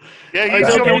 man. Yeah, you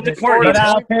don't get the court, but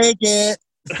I'll take it.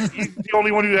 He's the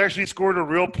only one who actually scored a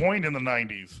real point in the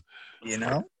 90s. You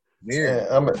know? Yeah,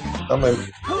 I'm a.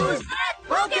 Who's that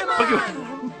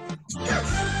Pokemon?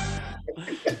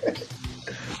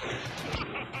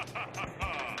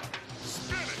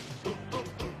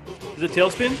 Is it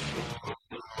Tailspin?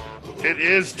 It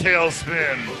is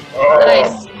Tailspin.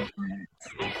 Nice.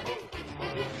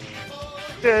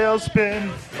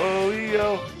 Tailspin. Oh,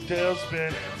 yo.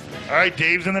 Tailspin. All right,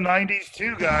 Dave's in the 90s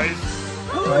too, guys.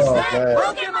 Who's that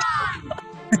Pokemon?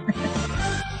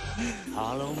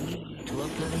 Follow me to a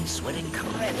place where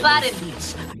incredible Aladdin.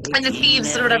 feats And the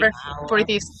thieves or whatever. 40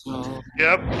 Thieves.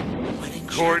 Yep.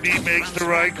 Courtney makes the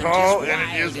right call, and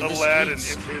it is Aladdin.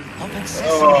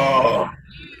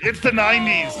 It's the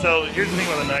 90s, so here's the thing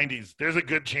about the 90s. There's a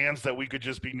good chance that we could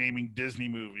just be naming Disney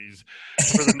movies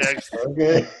for the next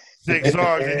 6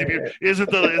 songs. Is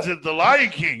it the Lion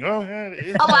King? Oh,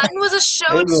 yeah. Aladdin was a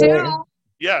show too.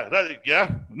 Yeah,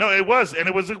 no, it was, and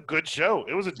it was a good show.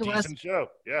 It was a decent show.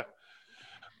 Yeah.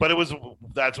 But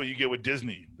that's what you get with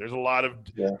Disney. There's a lot of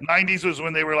 90s was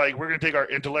when they were like, we're going to take our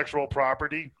intellectual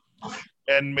property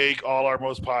and make all our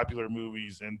most popular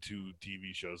movies into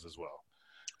TV shows as well.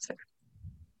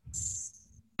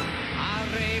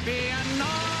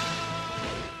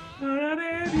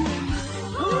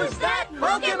 Who's that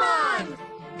Pokemon?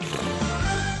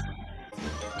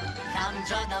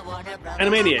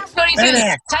 Animaniacs. Tiny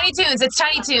Toons. Tiny Toons. It's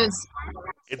Tiny Toons.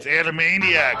 It's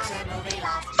Animaniacs.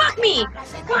 Fuck me.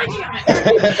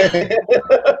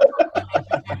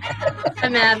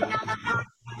 I'm mad.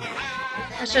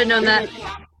 I should have known that.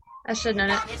 I should have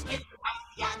known it.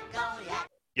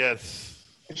 Yes.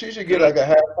 She should get like a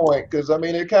half point because I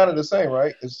mean they're kind of the same,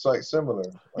 right? It's like similar.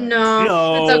 Right?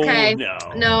 No, it's okay.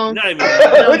 No, Not even.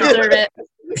 I don't deserve it.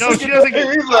 No, she doesn't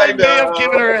get. He's like, I may have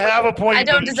given her half a point. I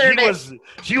don't deserve it.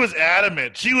 She was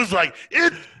adamant. She was like,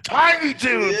 "It's Tiny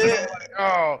Toons." Yeah. Like,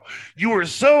 oh, you were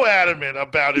so adamant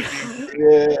about it.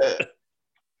 Yeah.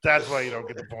 That's why you don't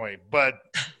get the point. But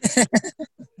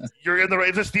you're in the right.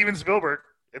 It's a Steven Spielberg.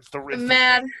 It's the. I'm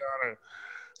mad.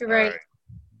 You're right.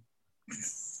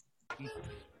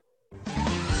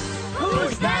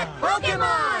 Who's that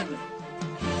Pokemon?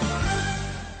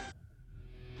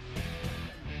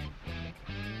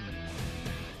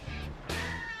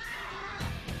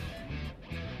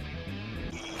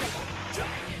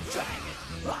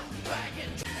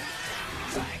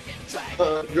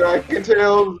 Dragon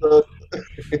Tales.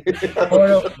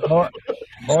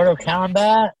 Mortal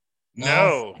Kombat?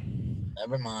 No.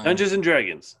 Never mind. Dungeons and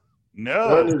Dragons. No.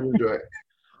 Dungeons and Dragons.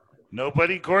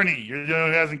 Nobody. Courtney, you're the one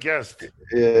who hasn't guessed.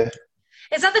 Yeah.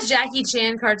 It's not the Jackie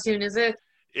Chan cartoon, is it?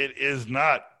 It is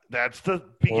not. That's the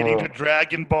beginning to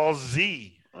Dragon Ball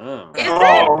Z. Oh. Is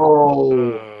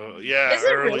it? Yeah. Is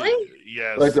it really?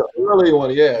 Yes. Like the early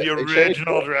one, yeah. The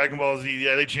original Dragon Ball Z.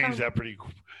 Yeah, they changed that pretty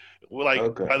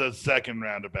by the second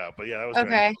roundabout. But yeah, that was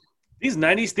okay. These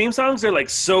 90s theme songs are like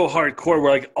so hardcore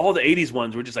where like all the 80s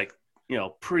ones were just like, you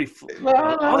know, pretty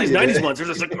all these 90s ones are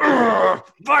just like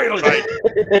violent. Right.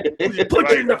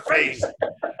 Punch you in the face.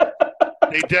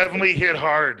 They definitely hit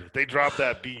hard. They dropped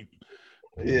that beat.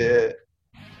 Yeah.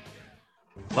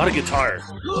 A lot of guitar.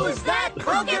 Who's that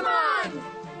Pokemon?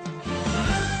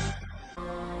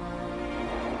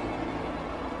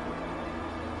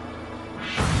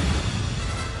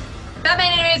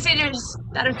 Batman animated series.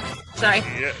 Sorry.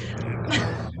 Yeah.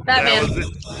 Batman.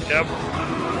 Yep.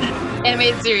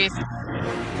 Animated series.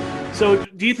 So,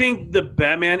 do you think the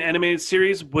Batman animated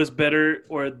series was better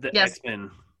or the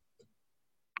X-Men?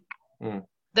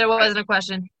 There wasn't a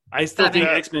question. I still think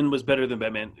X-Men was better than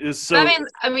Batman. It was so. Batman,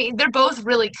 I mean, they're both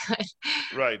really good.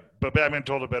 Right, but Batman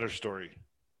told a better story.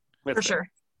 For sure.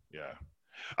 Yeah.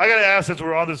 I got to ask, since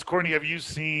we're on this, Courtney, have you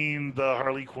seen the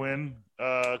Harley Quinn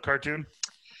cartoon?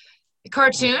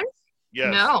 Cartoon?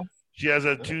 Yes. No. She has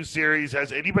a 2-series.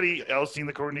 Has anybody else seen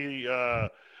the Courtney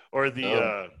or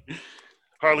the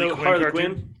Harley Quinn cartoon?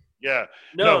 Quinn? Yeah.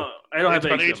 No, I don't have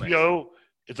it. It's on HBO.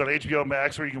 It's on HBO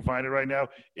Max where you can find it right now.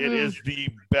 It is the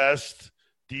best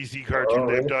DC cartoon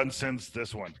they've done since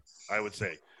this one, I would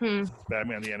say.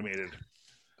 Batman the Animated.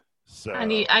 So I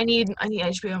need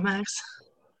HBO Max.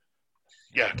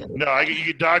 Yeah. No, you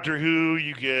get Doctor Who,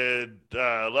 you get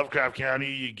Lovecraft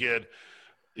County, you get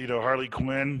Harley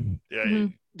Quinn. Yeah.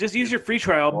 Just use your free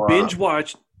trial, binge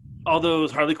watch all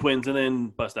those Harley Quinns, and then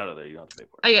bust out of there. You don't have to pay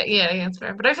for it. Yeah, that's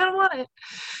fair. But I kind of want it.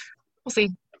 We'll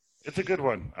see. It's a good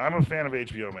one. I'm a fan of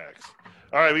HBO Max.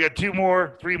 All right, we got 3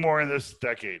 more in this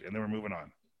decade, and then we're moving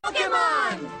on.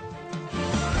 Pokemon!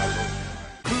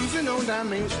 Cruising on down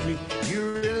Main Street,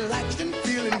 you're relaxed and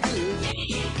feeling good.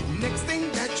 Next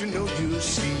thing that you know, you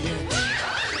see it.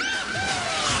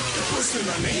 Octopus in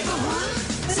the neighborhood,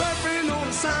 surfing on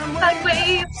a Side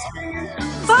waves.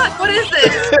 Fuck, what is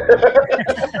this?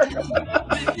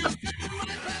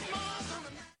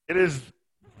 It is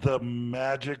the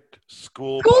Magic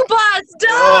School School bus,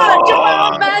 done! Jump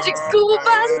on the Magic School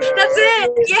bus. That's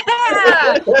it.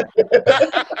 Yeah.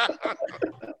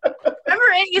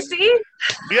 Remember it? You see?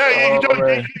 Yeah,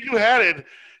 you had it.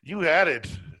 You had it.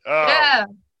 Yeah.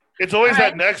 It's always All that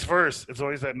right. next verse. It's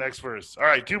always that next verse. All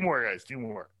right, 2 more, guys. 2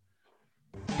 more.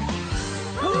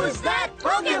 Who's that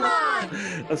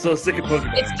Pokemon? I'm so sick of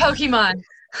Pokemon. It's Pokemon.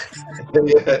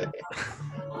 Yeah.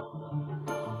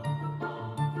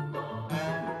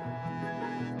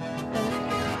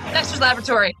 Dexter's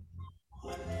Laboratory.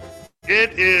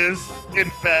 It is, in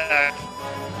fact,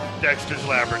 Dexter's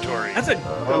Laboratory. I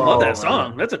love that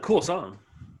song. That's a cool song.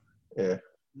 Yeah.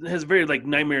 It has very like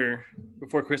Nightmare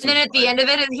Before Christmas. And then at the end of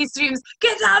it, he screams,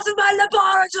 "Get out of my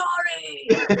laboratory!"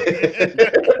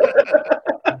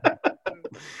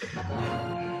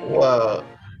 Wow.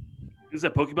 Is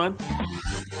that Pokemon?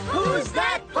 Who's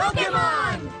that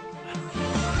Pokemon?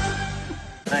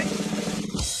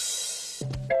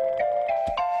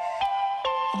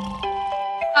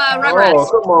 Rugrats.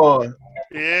 Oh, come on.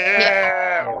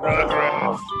 Yeah,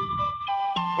 Rugrats.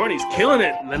 Courtney's killing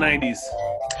it in the 90s.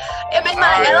 I'm in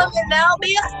my element now,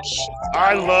 bitch.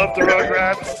 I love the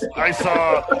Rugrats. I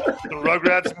saw the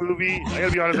Rugrats movie. I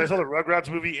gotta be honest, I saw the Rugrats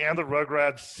movie and the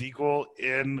Rugrats sequel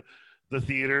in the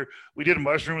theater. We did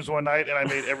mushrooms one night, and I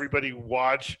made everybody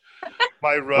watch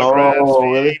my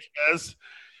Rugrats VHS.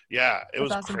 Yeah, it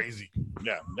was awesome. crazy.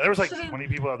 Yeah, there was like 20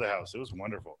 people at the house. It was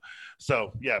wonderful.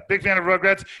 So yeah, big fan of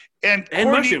Rugrats and Courtney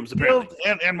mushrooms, apparently.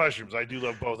 and mushrooms. I do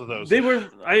love both of those.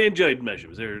 I enjoyed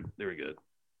mushrooms. They were good.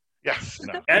 Yeah,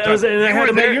 no. And I had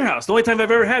them at your house. The only time I've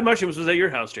ever had mushrooms was at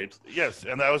your house, James. Yes,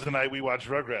 and that was the night we watched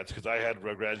Rugrats because I had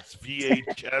Rugrats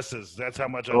VHSs. That's how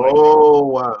much I like. Oh,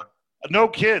 wow. No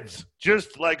kids,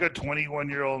 just like a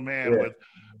 21-year-old man with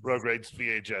Rugrats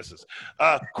VHSs.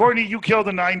 Courtney, you killed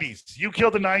the 90s. You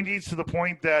killed the 90s to the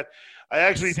point that I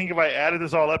actually think if I added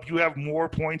this all up, you have more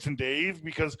points than Dave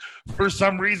because for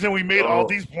some reason we made all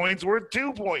these points worth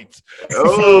 2 points.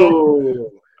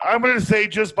 So I'm going to say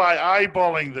just by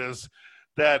eyeballing this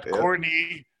that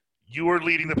Courtney, you are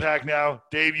leading the pack now.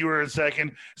 Dave, you are in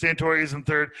second. Santori is in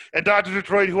third. And Dr.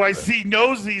 Detroit, who I see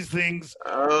knows these things,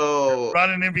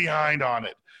 running in behind on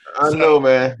it. I know,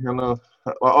 man. I know.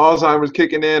 My Alzheimer's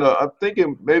kicking in. I'm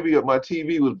thinking maybe my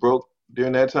TV was broke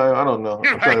during that time. I don't know.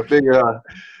 I'm trying to figure out.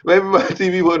 Maybe my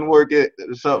TV wouldn't work or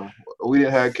something. We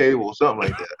didn't have cable, something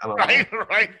like that. I don't know.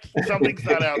 Right. Something's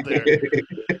not out there.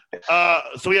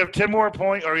 So we have 10 more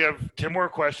we have 10 more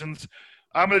questions.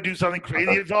 I'm going to do something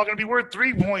crazy. It's all going to be worth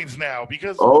 3 points now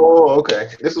because. Oh, okay.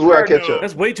 This is where I catch up.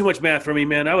 That's way too much math for me,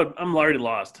 man. I'm already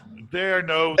lost. There's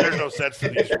no sets to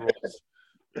these rules.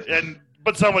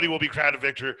 But somebody will be crowned a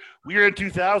victor. We are in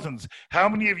 2000s. How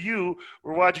many of you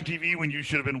were watching TV when you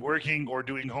should have been working or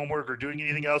doing homework or doing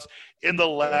anything else in the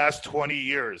last 20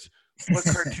 years? What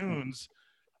cartoons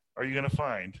are you going to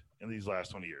find in these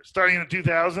last 20 years? Starting in the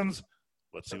 2000s,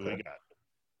 let's see what we got.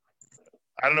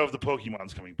 I don't know if the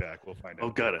Pokemon's coming back. We'll find out.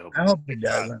 Oh, God, I hope it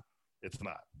doesn't. It's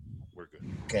not. We're good.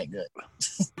 Okay, good.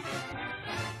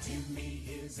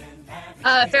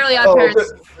 Fairly Odd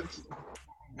Parents.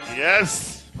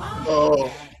 Yes.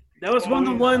 Oh. That was one of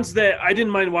the ones that I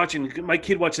didn't mind watching. My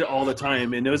kid watched it all the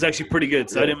time, and it was actually pretty good,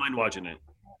 so I didn't mind watching it.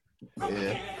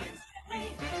 Yeah.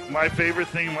 My favorite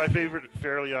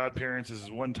Fairly Odd Parents is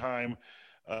one time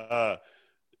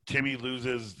Timmy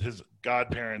loses his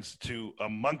godparents to a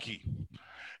monkey.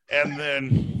 And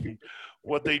then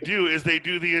what they do is they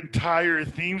do the entire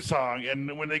theme song.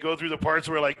 And when they go through the parts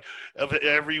where, like, of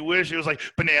every wish, it was like,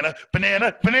 banana,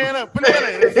 banana, banana,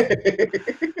 banana.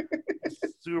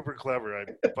 Super clever. I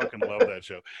fucking love that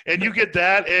show. And you get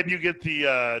that, and you get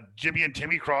the Jimmy and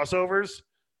Timmy crossovers.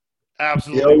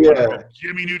 Absolutely. Yeah.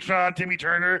 Jimmy Neutron, Timmy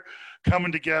Turner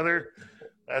coming together.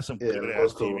 That's some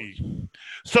good-ass TV.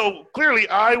 So, clearly,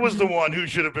 I was the one who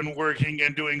should have been working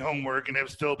and doing homework and have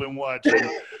still been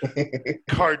watching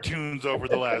cartoons over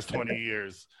the last 20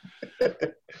 years. All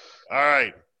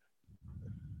right.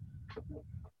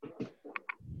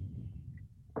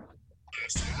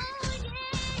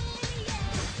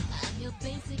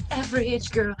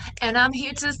 Average girl, and I'm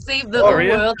here to save the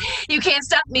world. You can't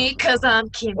stop me because I'm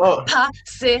Kim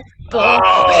Possible.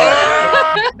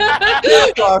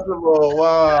 Possible.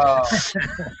 Wow.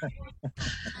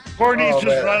 Courtney's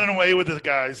just running away with it,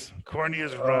 guys. Courtney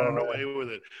is running away with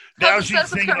it. Now she's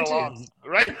singing along,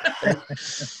 right? And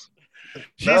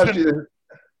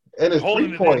it's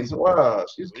 3 points. Wow,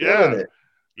 she's killing it.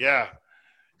 Yeah.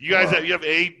 You guys you have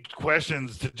 8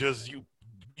 questions to just you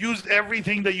use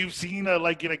everything that you've seen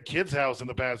like in a kid's house in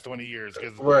the past 20 years.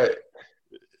 Because we're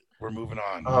moving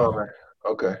on. Oh man.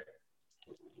 Okay.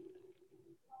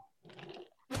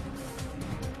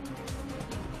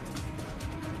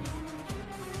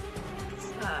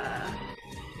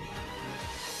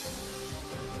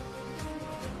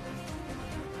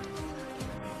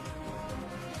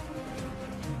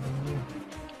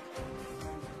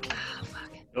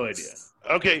 No idea.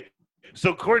 Okay,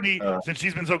 so Courtney, since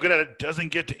she's been so good at it, doesn't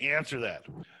get to answer that.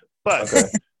 But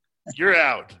you're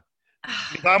out.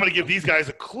 I'm going to give these guys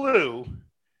a clue.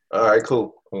 All right,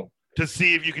 cool. To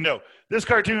see if you can know. This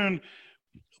cartoon,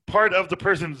 part of the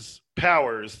person's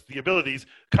powers, the abilities,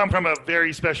 come from a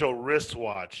very special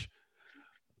wristwatch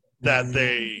that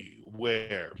they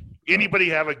wear. Anybody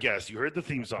have a guess? You heard the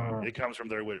theme song. It comes from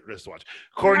their wristwatch.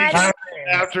 Courtney,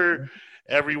 after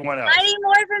everyone else. Mighty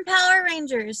Morphin Power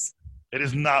Rangers. It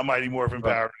is not Mighty Morphin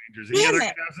Power Rangers. Any other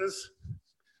guesses?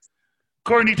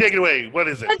 Courtney, take it away. What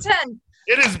is it? Ben 10.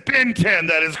 It is Ben 10.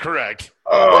 That is correct.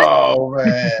 Oh,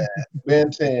 man. Ben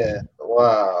 10.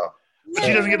 Wow.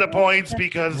 She doesn't get the points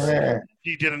because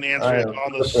she didn't answer it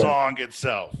on the song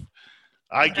itself.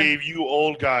 I gave you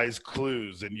old guys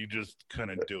clues, and you just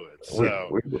couldn't do it.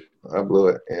 So I blew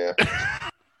it, yeah.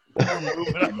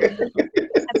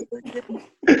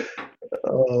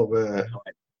 Oh, man.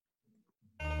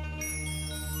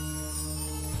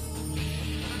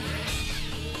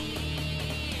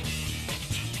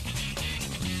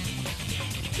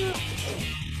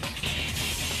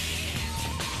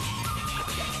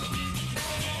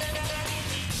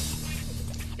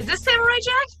 Is this Samurai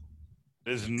Jack?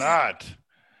 It is not.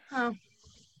 Oh.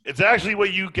 It's actually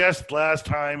what you guessed last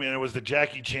time, and it was the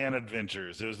Jackie Chan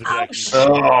Adventures. It was the Jackie Chan.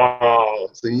 Oh,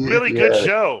 so really good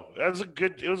show. It was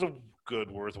a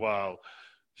good, worthwhile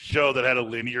show that had a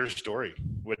linear story,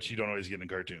 which you don't always get in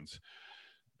cartoons.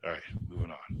 All right,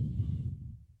 moving on.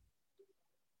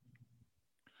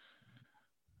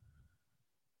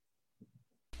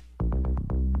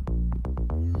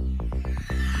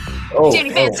 Danny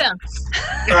Phantom.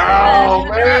 Oh,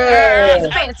 man. He's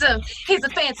a phantom. He's a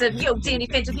phantom. Yo, Danny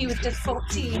Phantom, he was just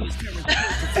 14.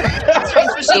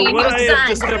 So what I have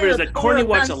discovered is that Courtney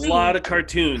watched a lot of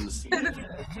cartoons. And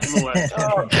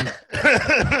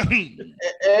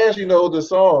you know the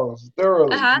songs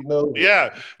thoroughly. You know.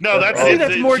 Yeah. No, I think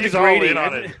that's more she's degrading. all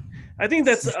in on it. I think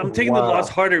I'm taking the loss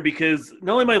harder because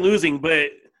not only am I losing, but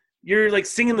you're like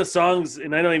singing the songs,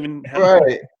 and I don't even have.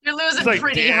 Right. You're losing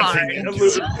pretty hard. Hey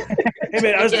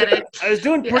man, I was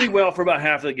doing pretty well for about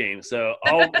half of the game, so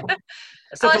I'll let you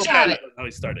have it. How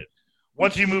he started.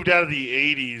 Once you moved out of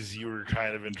the 80s, you were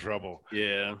kind of in trouble.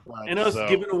 Yeah, and I was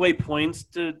giving away points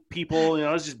to people.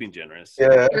 I was just being generous.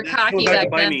 Yeah, you're cocky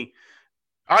back then. Me.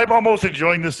 I'm almost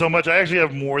enjoying this so much. I actually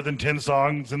have more than 10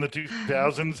 songs in the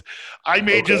 2000s. I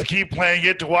may just keep playing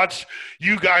it to watch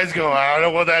you guys go, I don't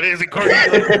know what that is.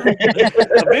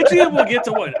 Eventually we'll get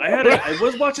to what. I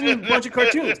was watching a bunch of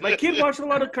cartoons. My kid watched a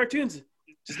lot of cartoons.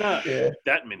 Just not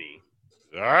that many.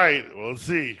 All right, we'll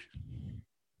see.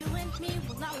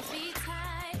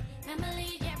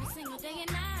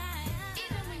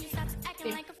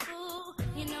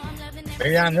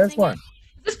 Maybe on this one. Is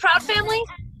this Proud Family?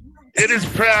 It is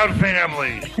Proud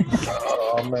Family.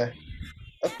 Oh, man.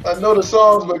 I know the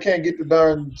songs, but I can't get the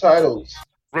darn titles.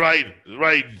 Right.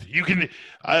 You can.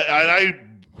 I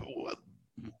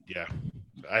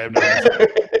have no answer.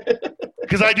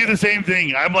 Because I do the same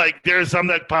thing. I'm like, there's some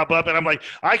that pop up, and I'm like,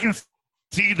 I can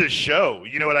see the show.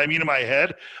 You know what I mean in my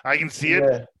head? I can see it,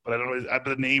 but I don't know.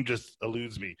 The name just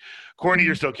eludes me. Courtney,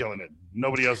 you're still killing it.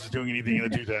 Nobody else is doing anything in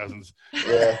the 2000s.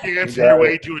 Yeah, It's your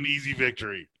way to an easy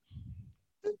victory.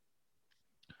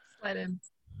 Slide in.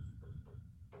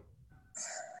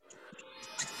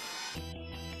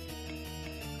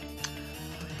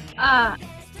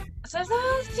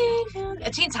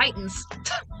 Teen Titans.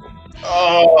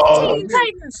 Oh, Teen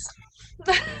Titans.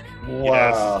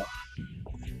 Wow.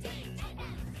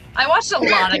 I watched a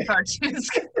lot of cartoons.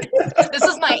 This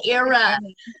is my era.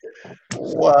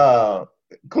 Wow.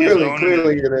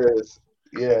 Clearly it is.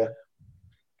 Yeah.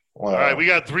 Wow. All right, we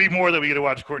got 3 more that we got to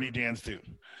watch Courtney dance to.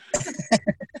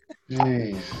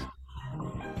 Jeez.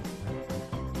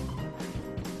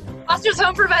 Foster's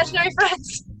Home for Imaginary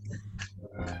Friends.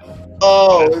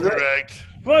 Oh, that's correct.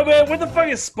 Well, man, where the fuck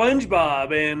is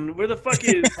SpongeBob? And where the fuck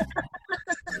is...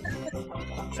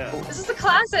 This is a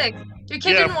classic. Your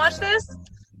kid didn't watch this?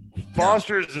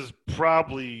 Foster's is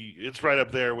probably, it's right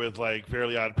up there with like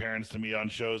Fairly Odd Parents to me on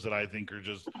shows that I think are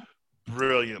just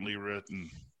brilliantly written.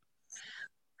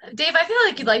 Dave, I feel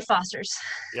like you'd like Foster's.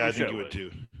 Yeah, I think you would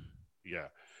too. Yeah,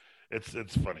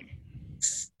 it's funny.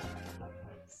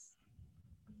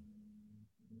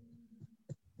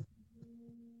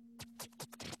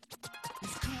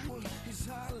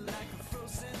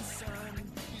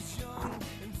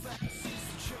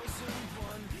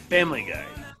 Family Guy.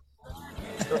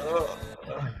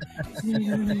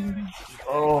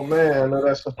 Oh man, no,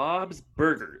 that's Bob's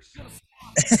Burgers.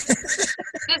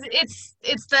 It's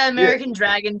the American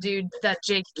Dragon dude, that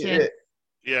Jake kid.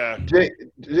 Yeah. Jake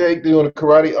doing the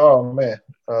karate. Oh man.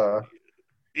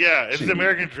 Yeah, it's the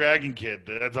American Dragon kid.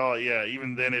 That's all. Yeah,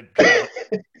 even then it.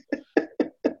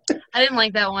 I didn't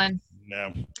like that one.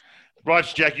 No.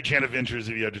 Watch Jackie Chan Adventures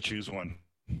if you had to choose one.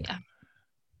 Yeah.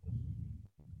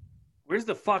 Where's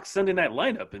the Fox Sunday night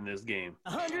lineup in this game?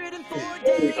 104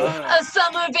 days. A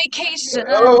summer vacation.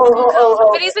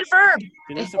 Oh. Phineas and Ferb.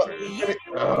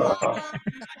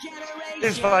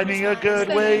 It's finding a good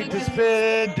way to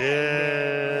spend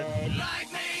it.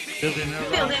 Building a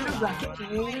rocket,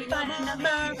 finding the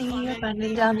money, or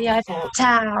finding down the Eiffel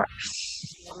Tower.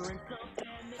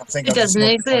 It doesn't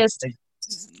exist.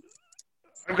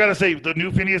 I've got to say, the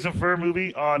new Phineas and Ferb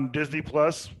movie on Disney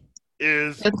Plus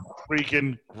is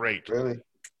freaking great. Really?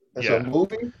 That's a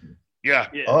movie? Yeah.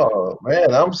 Oh,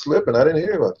 man, I'm slipping. I didn't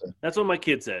hear about that. That's what my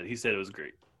kid said. He said it was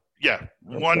great. Yeah,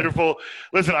 wonderful.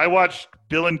 Listen, I watched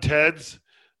Bill and Ted's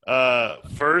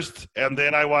first, and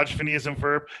then I watched Phineas and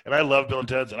Ferb, and I love Bill and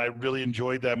Ted's, and I really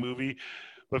enjoyed that movie.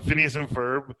 But Phineas and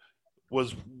Ferb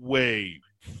was way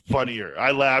funnier.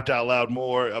 I laughed out loud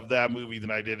more of that movie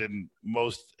than I did in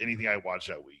most anything I watched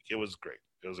that week. It was great.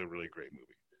 It was a really great movie.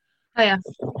 Oh, yeah.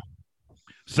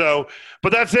 So,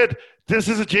 but that's it. This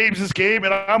is a James's game,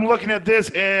 and I'm looking at this,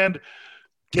 and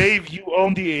Dave, you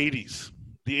own the 80s.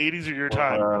 The 80s are your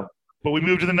time. But we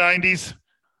moved to the 90s.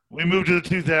 We moved to the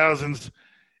 2000s.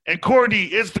 And Courtney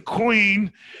is the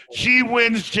queen. She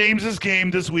wins James's game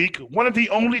this week. One of the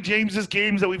only James's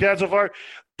games that we've had so far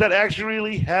that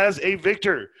actually has a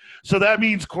victor. So that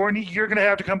means, Courtney, you're going to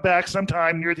have to come back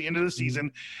sometime near the end of the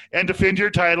season and defend your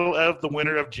title of the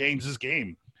winner of James's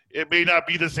game. It may not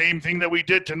be the same thing that we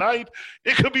did tonight.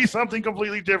 It could be something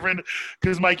completely different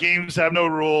because my games have no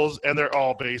rules and they're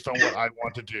all based on what I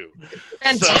want to do.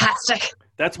 Fantastic. So,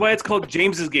 that's why it's called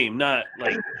James's game, not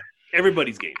like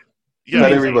everybody's game. Yeah,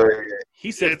 not everybody.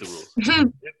 He sets the rules.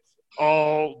 It's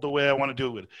all the way I want to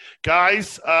do it.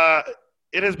 Guys,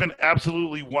 it has been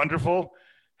absolutely wonderful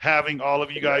having all of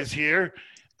you guys here.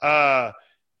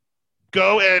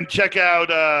 Go and check out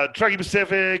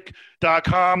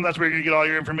TruckyPacific.com. That's where you're going to get all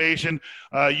your information.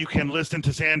 You can listen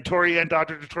to Santori and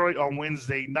Dr. Detroit on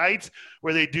Wednesday nights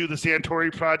where they do the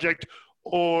Santori Project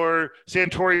or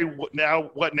Santori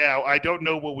What Now? I don't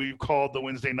know what we've called the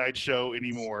Wednesday night show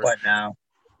anymore. What Now?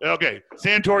 Okay,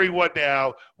 Santori What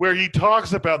Now, where he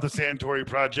talks about the Santori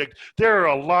Project. There are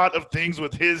a lot of things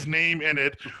with his name in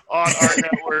it on our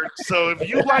network. So if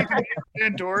you like the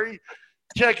name Santori,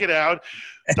 check it out.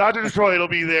 Dr. Detroit will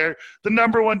be there. The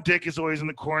number one dick is always in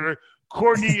the corner.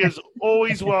 Courtney is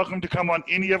always welcome to come on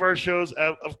any of our shows.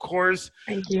 Of course,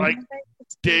 like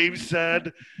Dave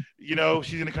said, she's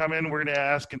going to come in. We're going to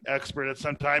ask an expert at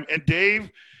some time. And Dave,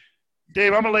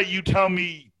 I'm going to let you tell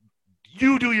me,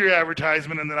 you do your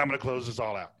advertisement, and then I'm going to close this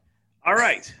all out. All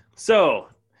right. So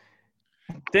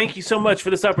thank you so much for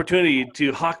this opportunity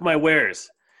to hawk my wares.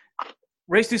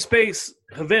 Race to Space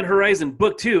Event Horizon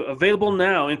Book 2, available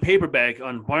now in paperback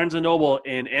on Barnes & Noble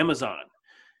and Amazon.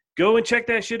 Go and check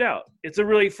that shit out. It's a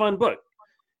really fun book.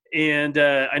 And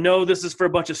I know this is for a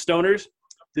bunch of stoners.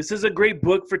 This is a great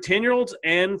book for 10-year-olds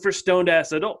and for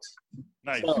stoned-ass adults.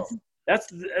 Nice. So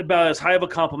that's about as high of a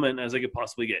compliment as I could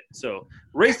possibly get. So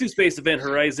Race to Space Event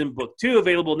Horizon Book 2,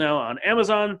 available now on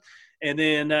Amazon. And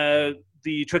then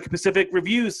the Truckee Pacific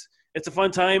reviews. It's a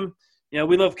fun time.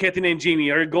 We love Kathy and Jamie.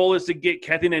 Our goal is to get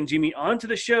Kathy and Jamie onto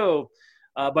the show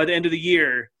by the end of the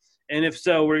year. And if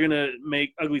so, we're going to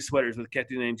make ugly sweaters with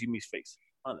Kathy and Jamie's face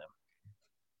on them.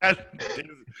 That is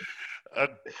a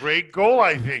great goal,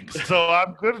 I think. So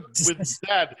I'm good with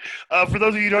that. For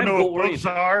those of you who don't know what books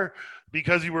are,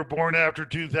 because you were born after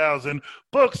 2000,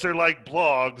 books are like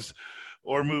blogs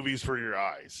or movies for your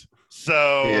eyes.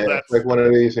 So that's like one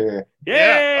of these here.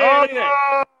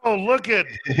 Yeah. Oh, look at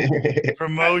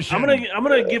promotion. I'm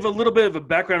gonna give a little bit of a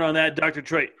background on that, Dr.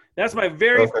 Troy. That's my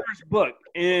very first book,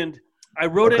 and I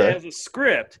wrote it as a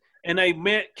script. And I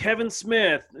met Kevin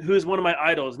Smith, who is one of my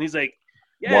idols, and he's like,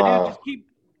 "Yeah, dude, just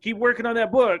keep working on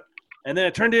that book." And then I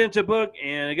turned it into a book,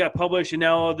 and it got published. And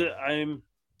now I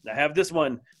have this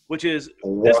one, which is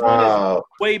this one is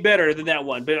way better than that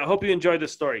one. But I hope you enjoyed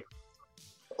this story.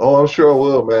 Oh, I'm sure I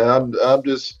will, man. I'm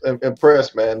just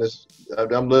impressed, man.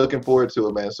 I'm looking forward to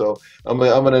it, man. So I'm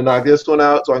gonna knock this one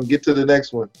out so I can get to the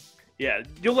next one. Yeah,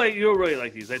 you'll really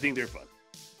like these. I think they're fun.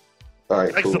 All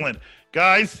right, excellent. Cool.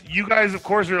 Guys, you guys, of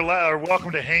course, are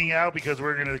welcome to hang out because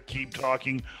we're going to keep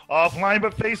talking offline,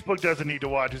 but Facebook doesn't need to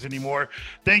watch us anymore.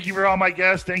 Thank you for all my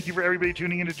guests. Thank you for everybody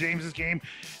tuning into James's Game.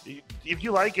 If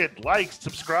you like it, like,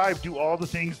 subscribe, do all the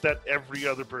things that every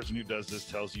other person who does this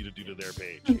tells you to do to their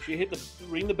page. You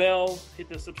ring the bell, hit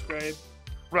the subscribe.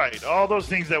 Right, all those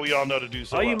things that we all know to do.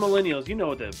 So all you millennials, you know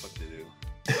what the fuck to do.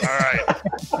 All right,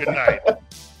 good night.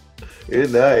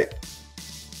 Good night.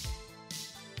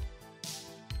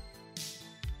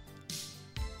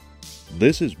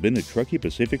 This has been a Truckee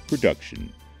Pacific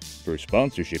production. For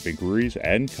sponsorship inquiries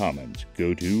and comments,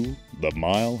 go to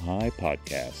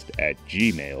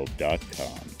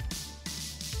themilehighpodcast@gmail.com.